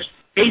brain is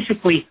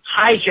basically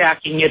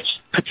hijacking its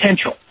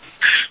potential.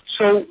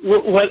 So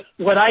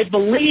what I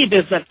believe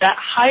is that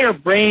higher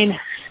brain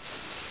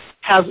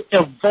has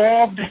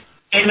evolved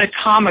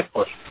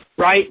anatomically,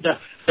 right? The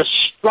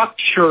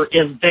structure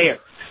is there,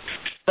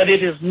 but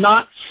it is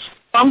not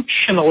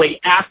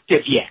functionally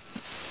active yet.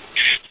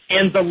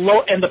 And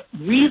the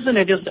reason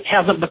it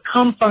hasn't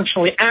become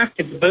functionally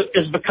active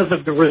is because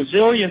of the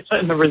resilience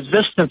and the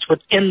resistance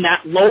within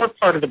that lower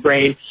part of the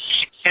brain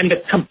and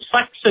the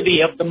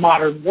complexity of the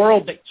modern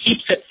world that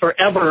keeps it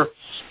forever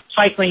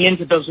cycling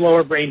into those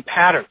lower brain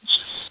patterns.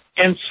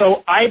 And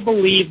so I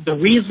believe the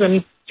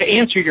reason, to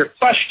answer your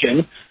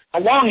question, a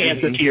long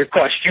answer to your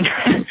question.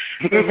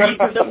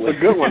 That's a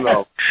good one,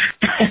 though.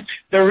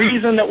 The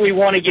reason that we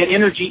want to get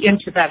energy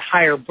into that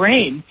higher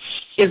brain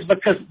is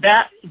because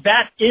that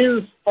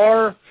is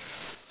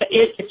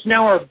it's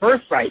now our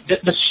birthright.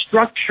 The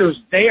structure's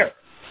there.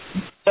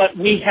 But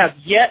we have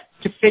yet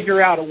to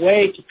figure out a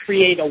way to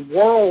create a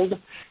world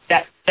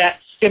that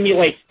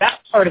stimulates that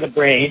part of the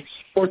brain,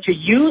 or to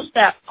use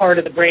that part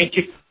of the brain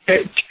to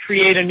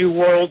create a new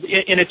world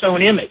in its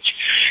own image,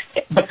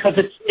 because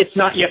it's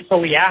not yet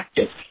fully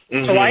active.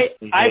 Mm-hmm. So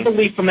I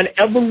believe from an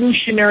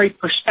evolutionary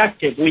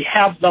perspective, we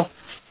have the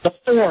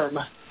form,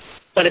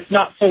 but it's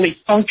not fully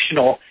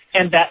functional,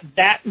 and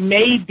that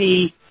may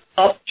be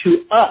up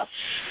to us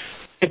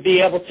to be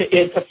able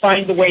to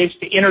find the ways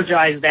to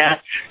energize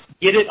that,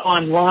 get it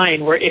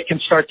online where it can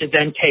start to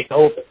then take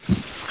over.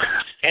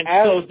 And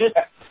so this.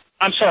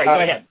 I'm sorry. Go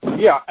ahead.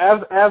 Yeah,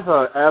 as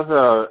a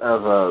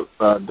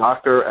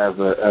doctor, as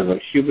a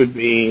human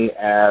being,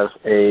 as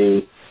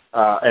a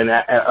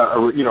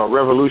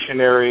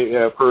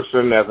revolutionary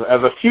person, as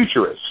a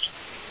futurist,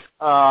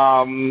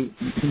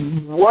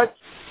 what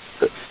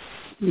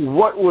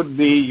would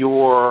be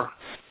your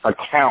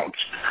account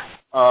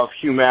of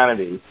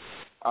humanity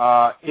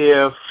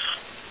if,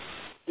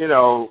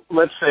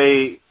 let's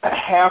say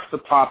half the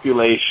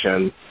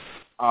population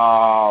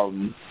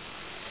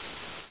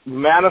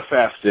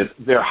manifested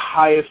their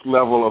highest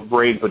level of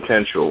brain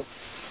potential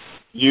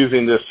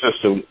using this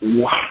system?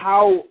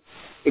 How,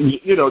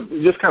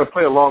 just kind of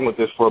play along with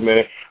this for a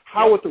minute.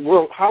 How would the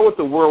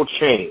world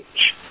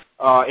change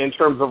in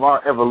terms of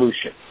our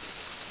evolution?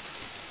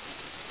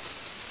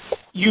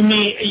 You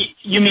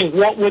mean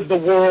what would the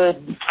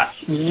world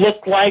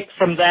look like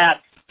from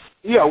that?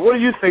 Yeah, what do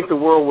you think the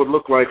world would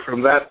look like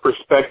from that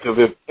perspective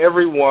if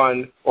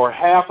everyone or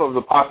half of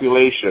the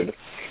population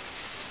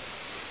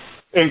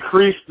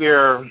increase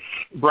their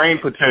brain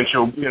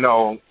potential,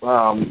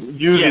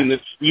 using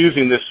this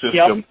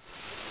system? Yep.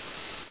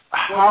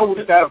 How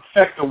would that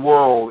affect the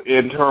world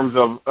in terms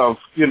of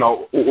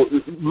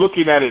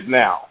looking at it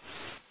now?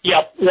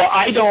 Yep. Well,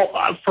 I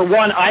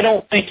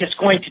don't think it's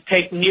going to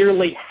take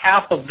nearly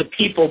half of the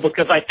people,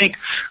 because I think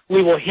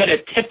we will hit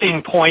a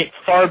tipping point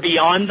far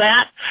beyond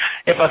that.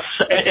 If a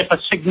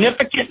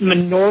significant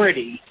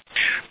minority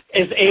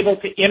is able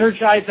to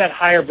energize that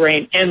higher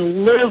brain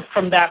and live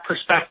from that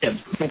perspective,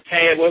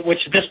 okay,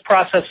 which this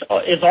process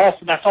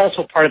that's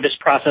also part of this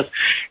process.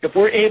 If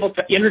we're able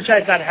to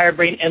energize that higher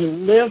brain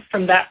and live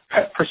from that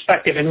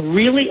perspective and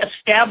really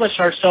establish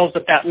ourselves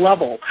at that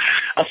level,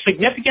 a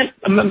significant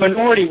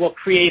minority will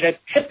create a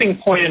tipping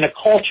point in a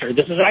culture.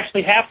 This has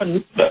actually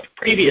happened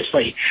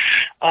previously,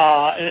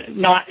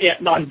 not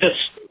on this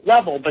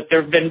level, but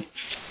there have been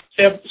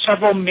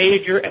several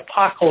major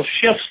epochal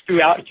shifts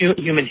throughout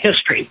human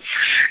history.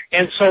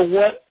 And so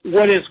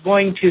what is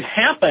going to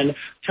happen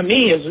to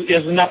me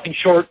is nothing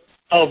short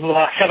of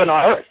heaven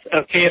on earth.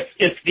 Okay,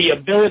 it's the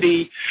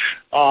ability,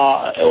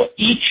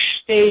 each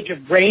stage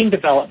of brain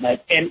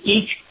development and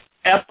each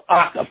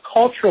epoch of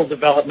cultural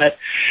development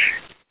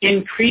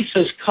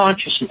increases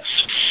consciousness.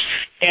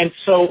 And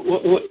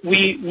so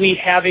we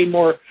have a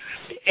more,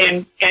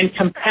 and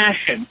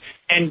compassion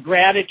and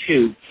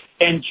gratitude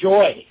and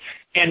joy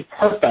and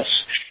purpose.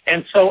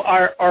 And so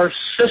our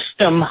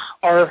system,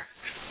 our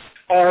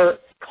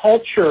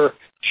culture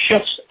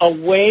shifts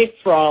away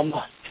from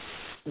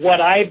what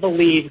I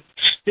believe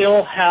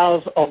still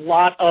has a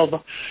lot of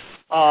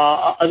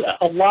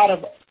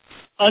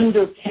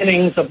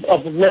underpinnings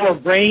of lower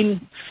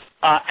brain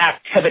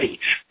activity.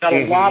 That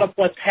a lot of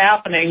what's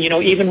happening,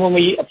 even when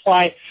we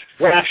apply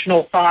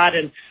rational thought,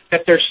 and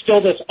that there's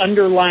still this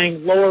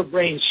underlying lower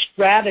brain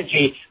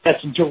strategy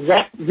that's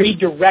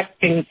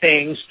redirecting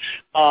things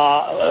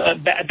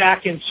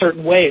back in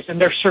certain ways, and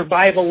they're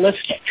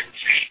survivalistic.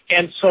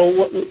 And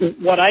so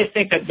what I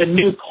think that the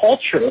new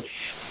culture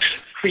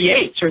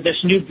creates, or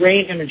this new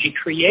brain energy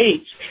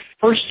creates,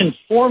 first and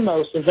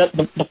foremost, is that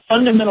the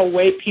fundamental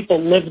way people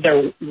live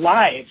their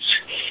lives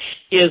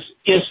is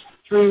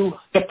through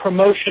the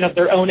promotion of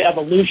their own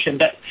evolution,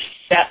 that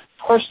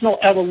personal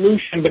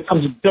evolution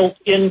becomes built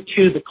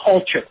into the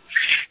culture.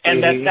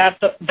 And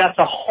that's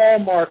a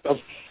hallmark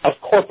of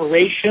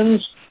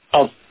corporations,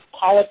 of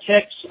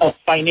politics, of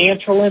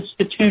financial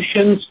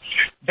institutions,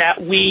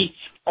 that we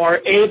are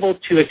able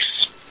to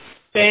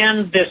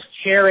expand this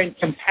care and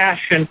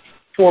compassion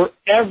for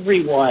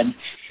everyone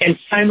and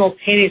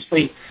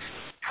simultaneously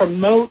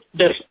promote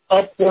this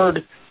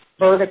upward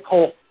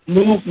vertical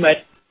movement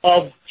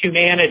of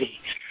humanity.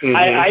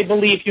 I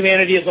believe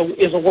humanity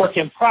is a work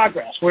in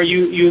progress, where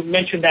you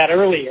mentioned that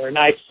earlier, and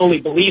I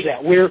fully believe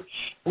that.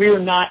 We're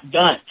not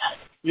done.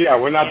 Yeah,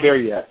 we're not there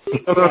yet.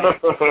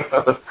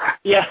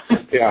 Yeah.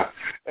 Yeah.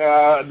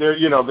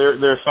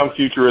 There are some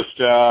futurists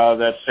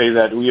that say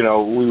that, we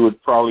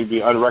would probably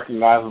be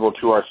unrecognizable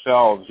to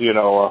ourselves,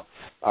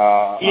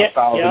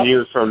 1,000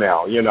 years from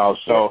now,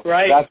 So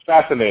right. That's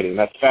fascinating.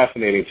 That's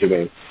fascinating to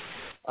me.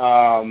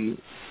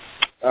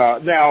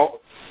 Now,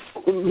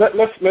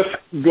 let's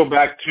go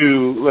back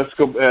to, as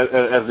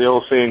the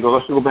old saying goes,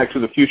 let's go back to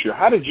the future.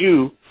 How did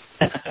you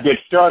get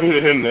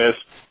started in this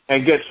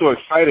and get so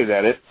excited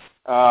at it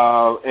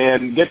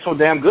and get so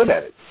damn good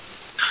at it?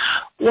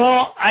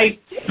 Well, I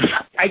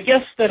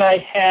guess that I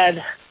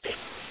had.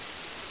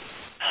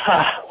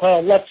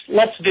 Well, let's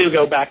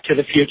go back to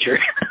the future.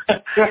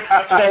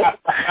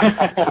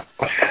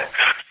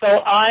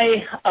 So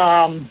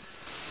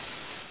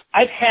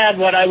I've had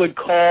what I would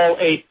call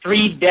a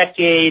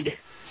 3-decade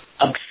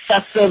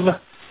obsessive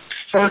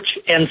search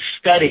and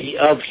study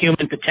of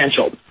human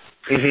potential.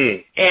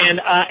 And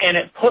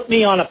it put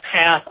me on a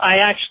path. I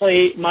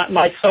actually,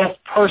 myself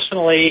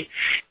personally,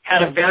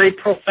 had a very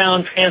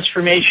profound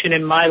transformation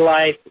in my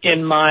life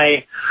in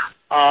my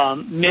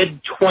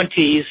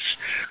mid-20s,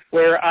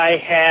 where I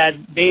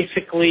had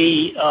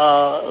basically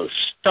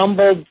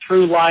stumbled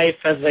through life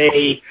as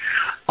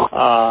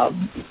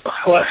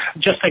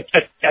just a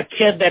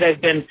kid that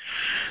had been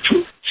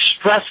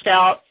stressed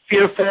out,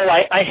 fearful.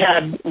 I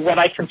had what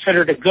I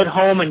considered a good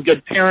home and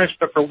good parents,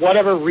 but for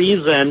whatever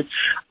reason,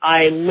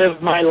 I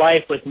lived my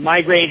life with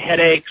migraine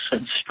headaches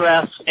and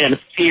stress and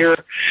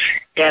fear,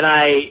 and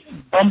I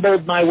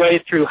bumbled my way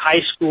through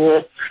high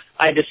school.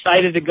 I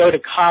decided to go to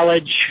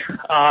college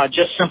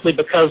just simply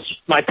because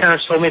my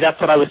parents told me that's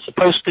what I was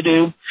supposed to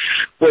do,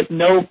 with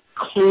no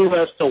clue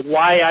as to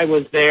why I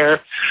was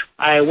there.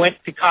 I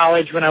went to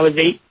college when I was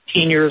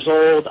 18 years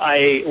old.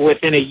 I,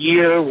 within a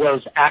year,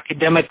 was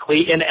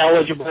academically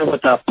ineligible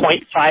with a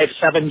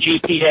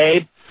 0.57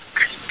 GPA.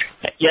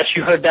 Yes,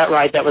 you heard that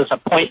right. That was a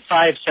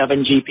 0.57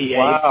 GPA.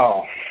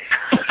 Wow.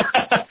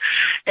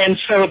 And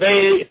so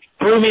they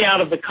threw me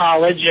out of the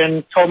college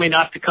and told me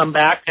not to come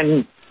back,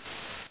 and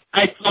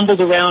I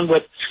fumbled around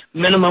with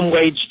minimum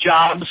wage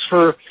jobs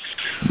for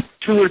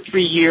 2 or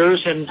 3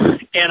 years, and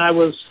I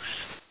was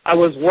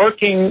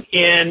working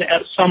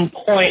at some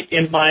point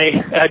in my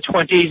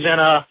 20s in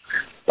a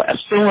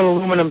steel and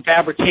aluminum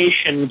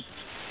fabrication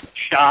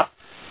shop.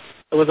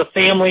 It was a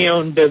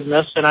family-owned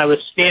business, and I was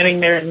standing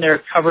there in there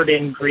covered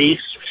in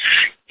grease,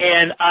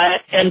 and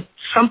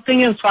something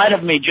inside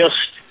of me just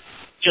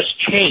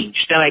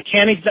changed, and I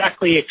can't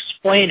exactly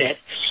explain it.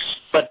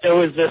 But there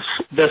was this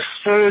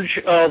surge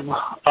of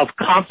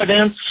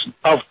confidence,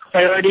 of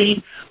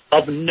clarity,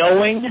 of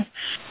knowing,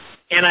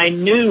 and I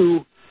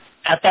knew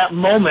at that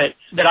moment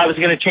that I was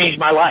going to change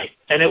my life.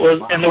 And there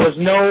was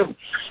no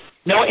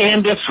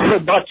and ifs or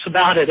buts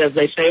about it, as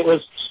they say. It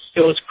was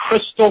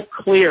crystal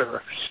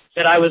clear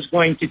that I was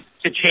going to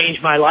change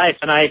my life.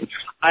 And I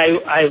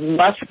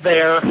left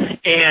there,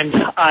 and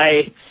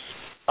I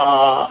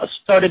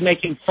started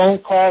making phone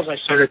calls. I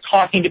started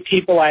talking to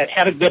people. I had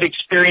had a good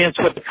experience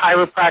with the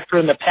chiropractor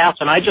in the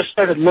past, and I just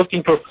started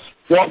looking for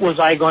what was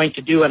I going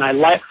to do, and I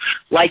liked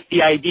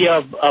the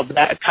idea of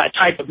that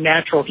type of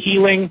natural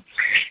healing.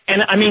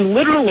 And I mean,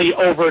 literally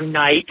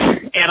overnight,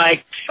 and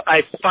I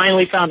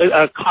finally found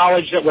a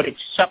college that would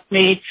accept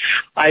me.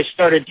 I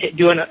started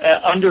doing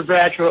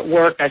undergraduate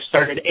work. I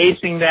started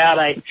acing that.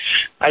 I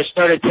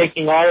started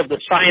taking all of the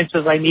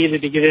sciences I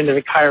needed to get into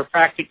the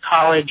chiropractic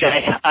college.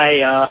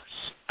 I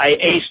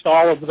aced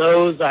all of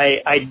those.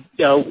 I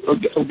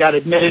got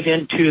admitted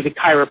into the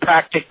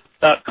chiropractic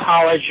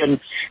college, and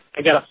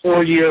I got a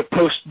 4-year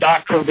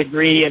postdoctoral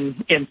degree,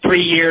 and in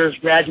 3 years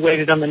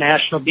graduated on the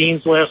National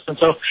Dean's List. And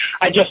so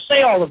I just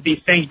say all of these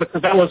things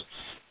because that was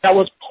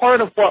part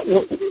of what,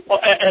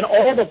 and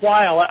all the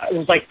while I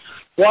was like,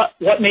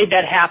 what made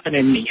that happen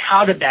in me?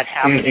 How did that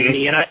happen in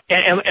me?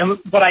 And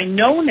what I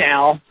know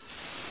now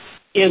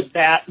is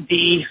that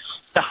the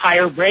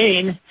higher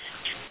brain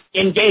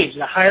engaged.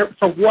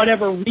 For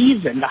whatever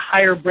reason, the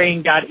higher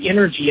brain got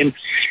energy, and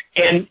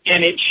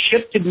it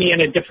shifted me in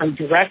a different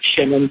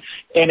direction,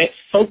 and it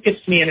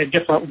focused me in a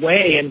different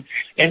way,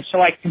 and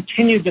so I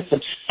continued this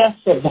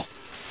obsessive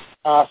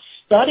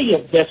study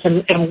of this,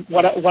 and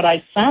what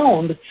I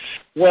found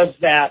was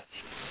that.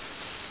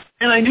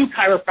 And I knew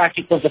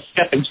chiropractic was a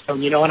stepping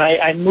stone, and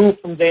I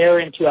moved from there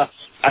into a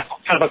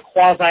kind of a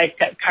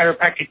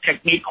quasi-chiropractic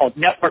technique called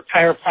network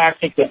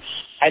chiropractic that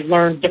I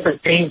learned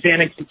different things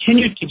in and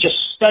continued to just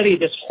study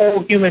this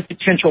whole human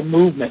potential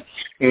movement,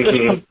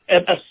 just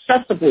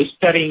obsessively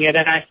studying it.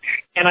 And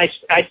I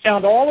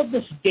found all of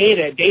this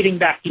data dating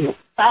back,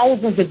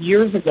 thousands of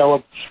years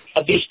ago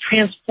of these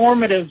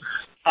transformative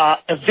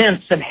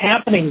events and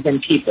happenings in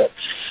people,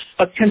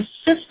 but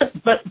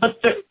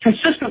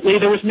consistently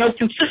there was no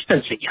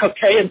consistency.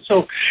 Okay, and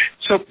so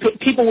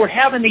people were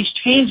having these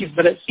changes,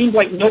 but it seemed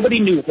like nobody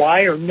knew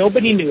why or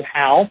nobody knew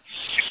how,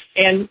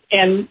 and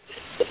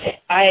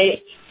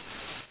I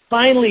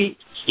finally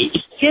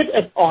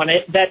hit on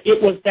it that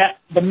it was that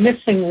the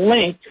missing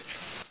link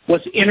was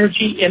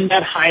energy in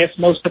that highest,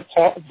 most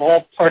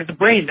evolved part of the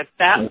brain.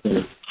 That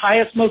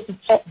highest, most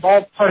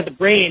evolved part of the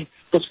brain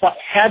was what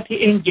had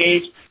to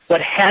engage,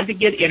 what had to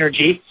get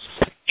energy,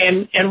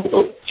 and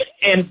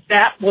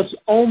that was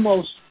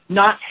almost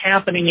not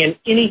happening in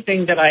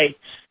anything that I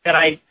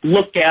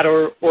looked at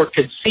or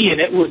could see. And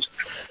it was,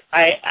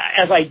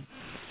 as I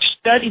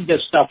studied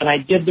this stuff and I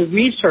did the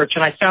research,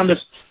 and I found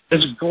this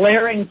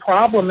glaring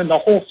problem in the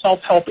whole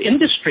self-help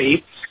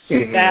industry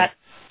that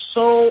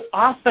so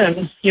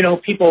often,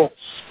 people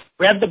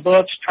read the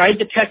books, tried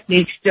the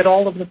techniques, did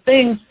all of the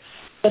things,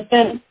 but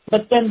then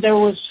there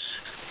was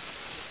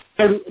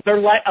their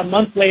life, a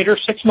month later,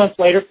 6 months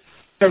later,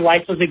 their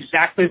life was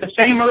exactly the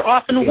same or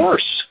often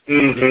worse.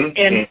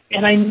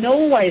 And I know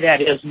why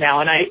that is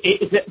now. And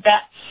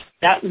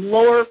that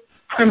lower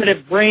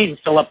primitive brain,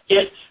 Philip,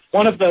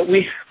 one of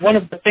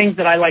the things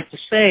that I like to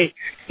say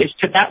is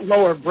to that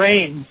lower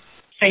brain,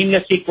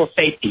 sameness equals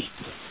safety.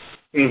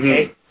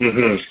 Okay?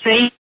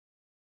 Same.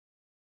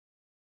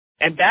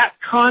 And that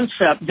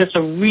concept, that's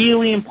a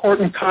really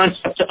important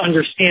concept to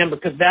understand,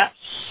 because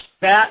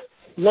that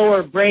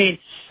lower brain,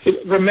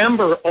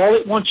 remember, all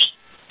it wants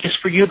is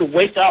for you to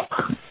wake up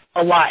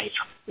alive.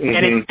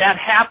 And if that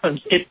happens,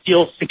 it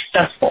feels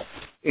successful.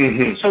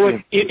 So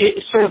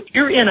if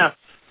you're in a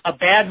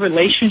bad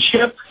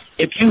relationship,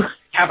 if you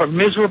have a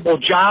miserable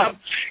job,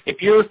 if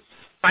your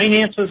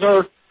finances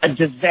are a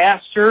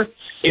disaster,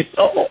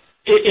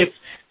 if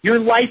your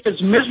life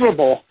is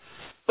miserable,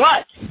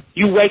 but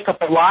you wake up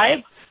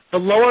alive, the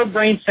lower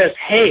brain says,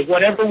 hey,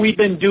 whatever we've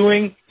been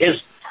doing is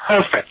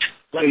perfect.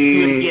 Let's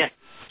do it again.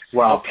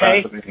 Wow.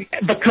 Okay?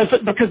 Because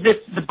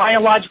the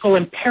biological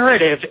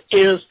imperative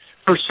is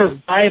for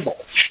survival.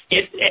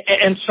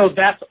 And so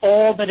that's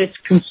all that it's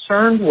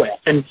concerned with.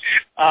 And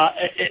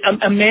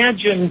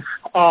imagine,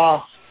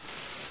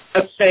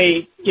 let's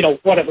say,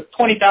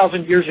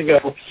 20,000 years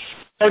ago,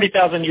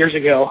 30,000 years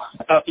ago,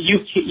 a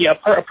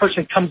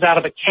person comes out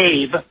of a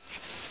cave,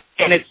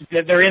 and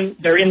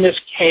they're in this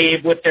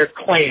cave with their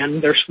clan,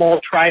 their small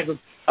tribe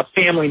of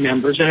family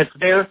members, and it's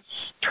their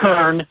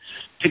turn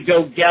to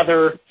go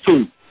gather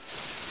food.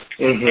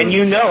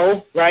 And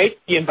right,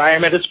 the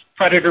environment is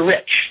predator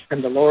rich,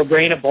 and the lower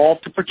brain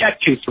evolved to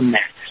protect you from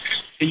that.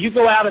 So you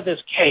go out of this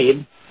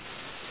cave,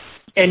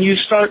 and you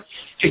start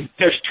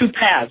there's two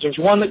paths. There's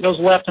one that goes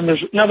left, and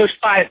there's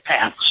 5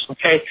 paths,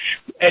 okay?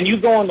 And you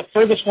go on the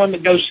furthest one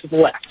that goes to the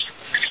left.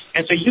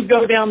 And so you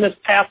go down this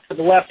path to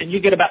the left, and you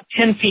get about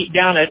 10 feet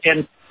down it,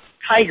 and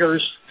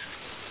tigers,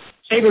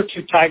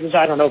 saber-tooth tigers,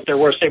 I don't know if there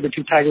were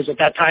saber-tooth tigers at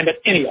that time, but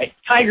anyway,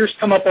 tigers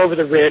come up over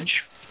the ridge,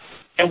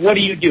 and what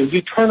do?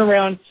 You turn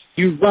around,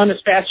 you run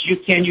as fast as you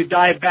can, you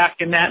dive back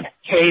in that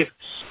cave,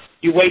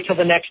 you wait till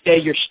the next day,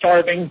 you're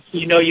starving,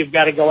 you've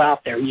got to go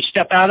out there. You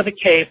step out of the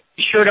cave,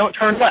 you sure don't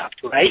turn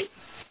left, right?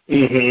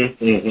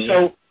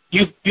 So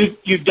you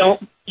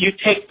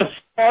take the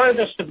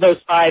farthest of those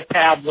 5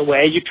 paths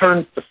away, you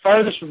turn the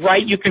farthest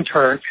right you can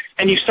turn,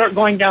 and you start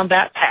going down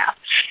that path.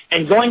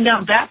 And going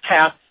down that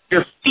path,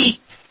 your feet,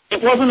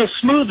 it wasn't as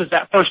smooth as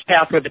that first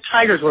path where the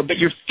tigers were, but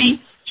your feet,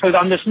 so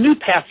on this new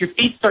path, your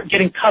feet start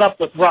getting cut up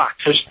with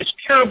rocks. It's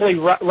terribly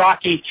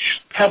rocky,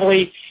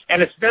 pebbly,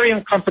 and it's very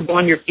uncomfortable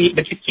on your feet,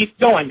 but you keep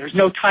going. There's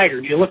no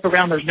tigers. You look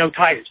around, there's no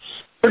tigers.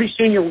 Pretty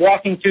soon you're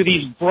walking through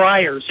these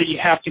briars that you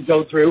have to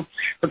go through,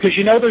 because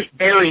there's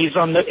berries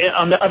on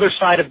the other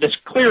side of this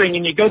clearing,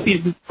 and you go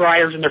through these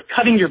briars and they're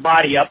cutting your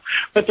body up,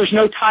 but there's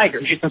no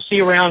tigers. You can see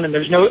around and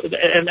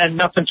and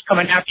nothing's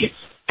coming after you.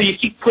 So you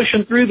keep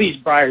pushing through these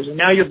briars, and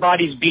now your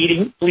body's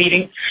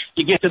bleeding.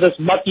 You get to this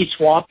mucky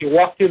swamp. You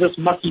walk through this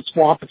mucky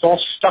swamp. It's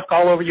all stuck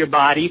all over your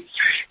body.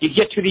 You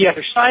get to the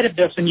other side of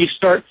this, and you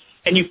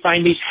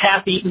find these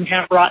half-eaten,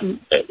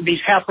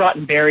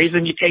 half-rotten berries,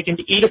 and you take them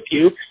to eat a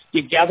few.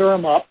 You gather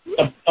them up,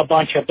 a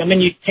bunch of them,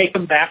 and you take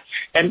them back.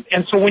 And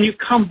so when you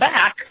come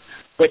back,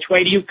 which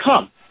way do you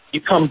come?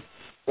 You come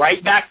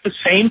right back the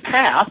same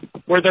path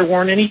where there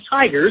weren't any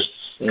tigers,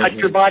 cut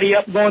your body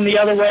up going the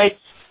other way,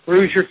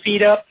 bruise your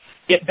feet up,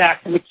 get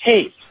back to the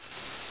cave.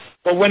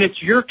 But when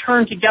it's your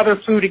turn to gather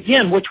food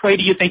again, which way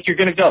do you think you're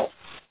going to go?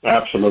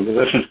 Absolutely.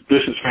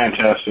 This is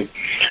fantastic.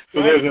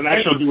 So there's an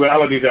actual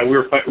duality that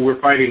we're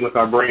fighting with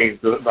our brains,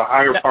 the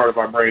higher part of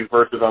our brain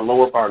versus our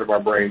lower part of our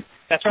brain.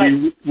 That's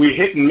right. We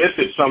hit and miss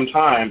it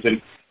sometimes,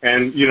 and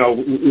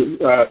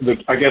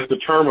I guess the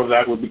term of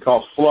that would be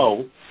called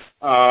flow.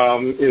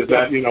 Is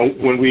that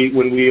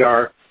when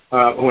our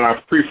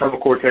prefrontal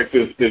cortex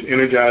is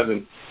energized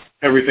and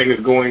everything is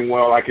going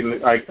well, I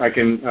can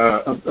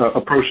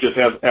approach this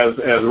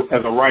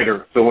as a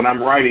writer. So when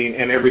I'm writing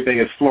and everything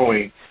is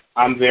flowing,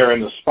 I'm there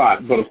in the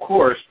spot. But of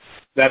course,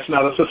 that's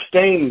not a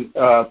sustained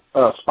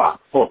spot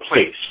or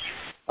place.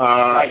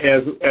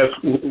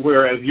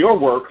 Whereas your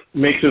work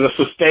makes it a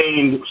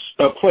sustained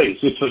place.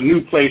 It's a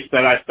new place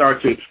that I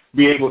start to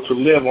be able to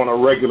live on a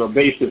regular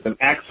basis and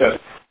access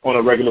on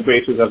a regular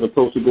basis, as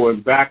opposed to going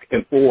back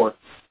and forth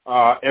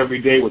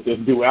every day with this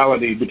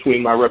duality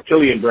between my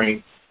reptilian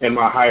brain and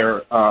my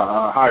higher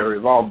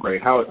evolved brain.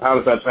 How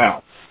does that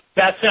sound?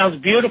 That sounds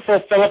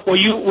beautiful, Philip. Will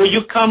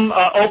you come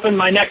open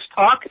my next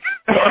talk?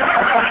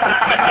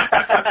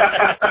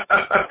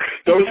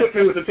 Don't hit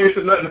me with the taste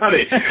of nut and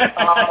honey.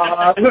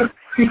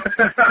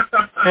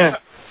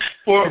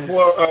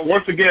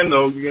 Once again,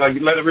 though,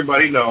 let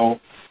everybody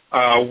know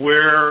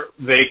where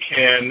they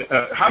can.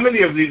 How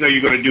many of these are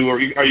you going to do? Or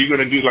are you going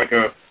to do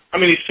how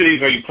many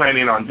cities are you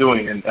planning on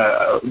doing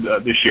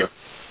this year?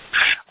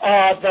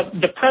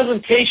 The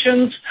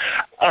presentations,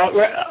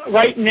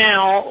 right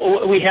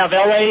now, we have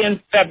LA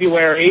in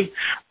February.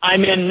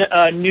 I'm in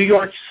New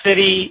York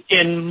City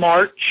in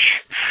March.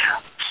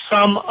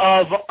 Some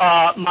of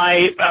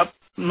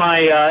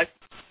my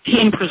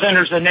team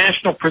presenters, the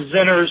national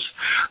presenters,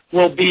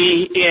 will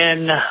be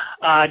in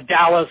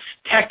Dallas,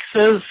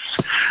 Texas.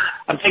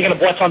 I'm thinking of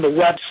what's on the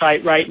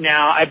website right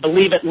now. I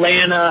believe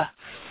Atlanta,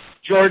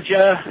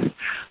 Georgia,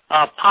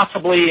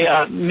 possibly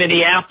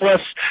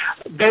Minneapolis.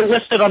 They're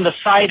listed on the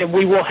site, and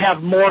we will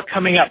have more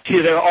coming up,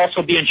 too. They'll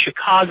also be in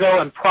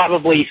Chicago and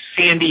probably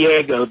San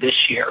Diego this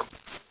year.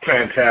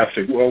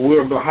 Fantastic. Well,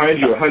 we're behind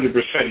you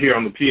 100% here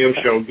on the PM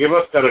Show. Give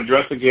us that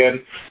address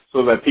again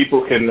so that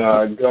people can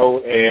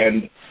go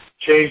and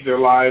change their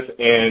lives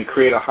and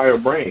create a higher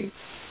brain.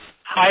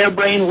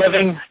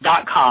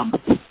 HigherBrainLiving.com.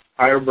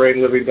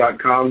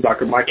 HigherBrainLiving.com.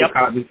 Dr. Michael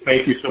Cotton,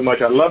 thank you so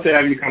much. I'd love to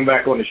have you come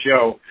back on the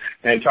show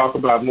and talk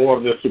about more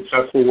of the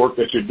successful work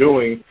that you're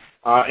doing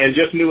and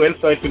just new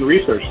insights and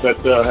research that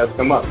has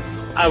come up.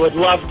 I would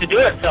love to do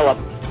it, Philip.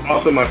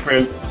 Awesome, my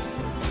friend.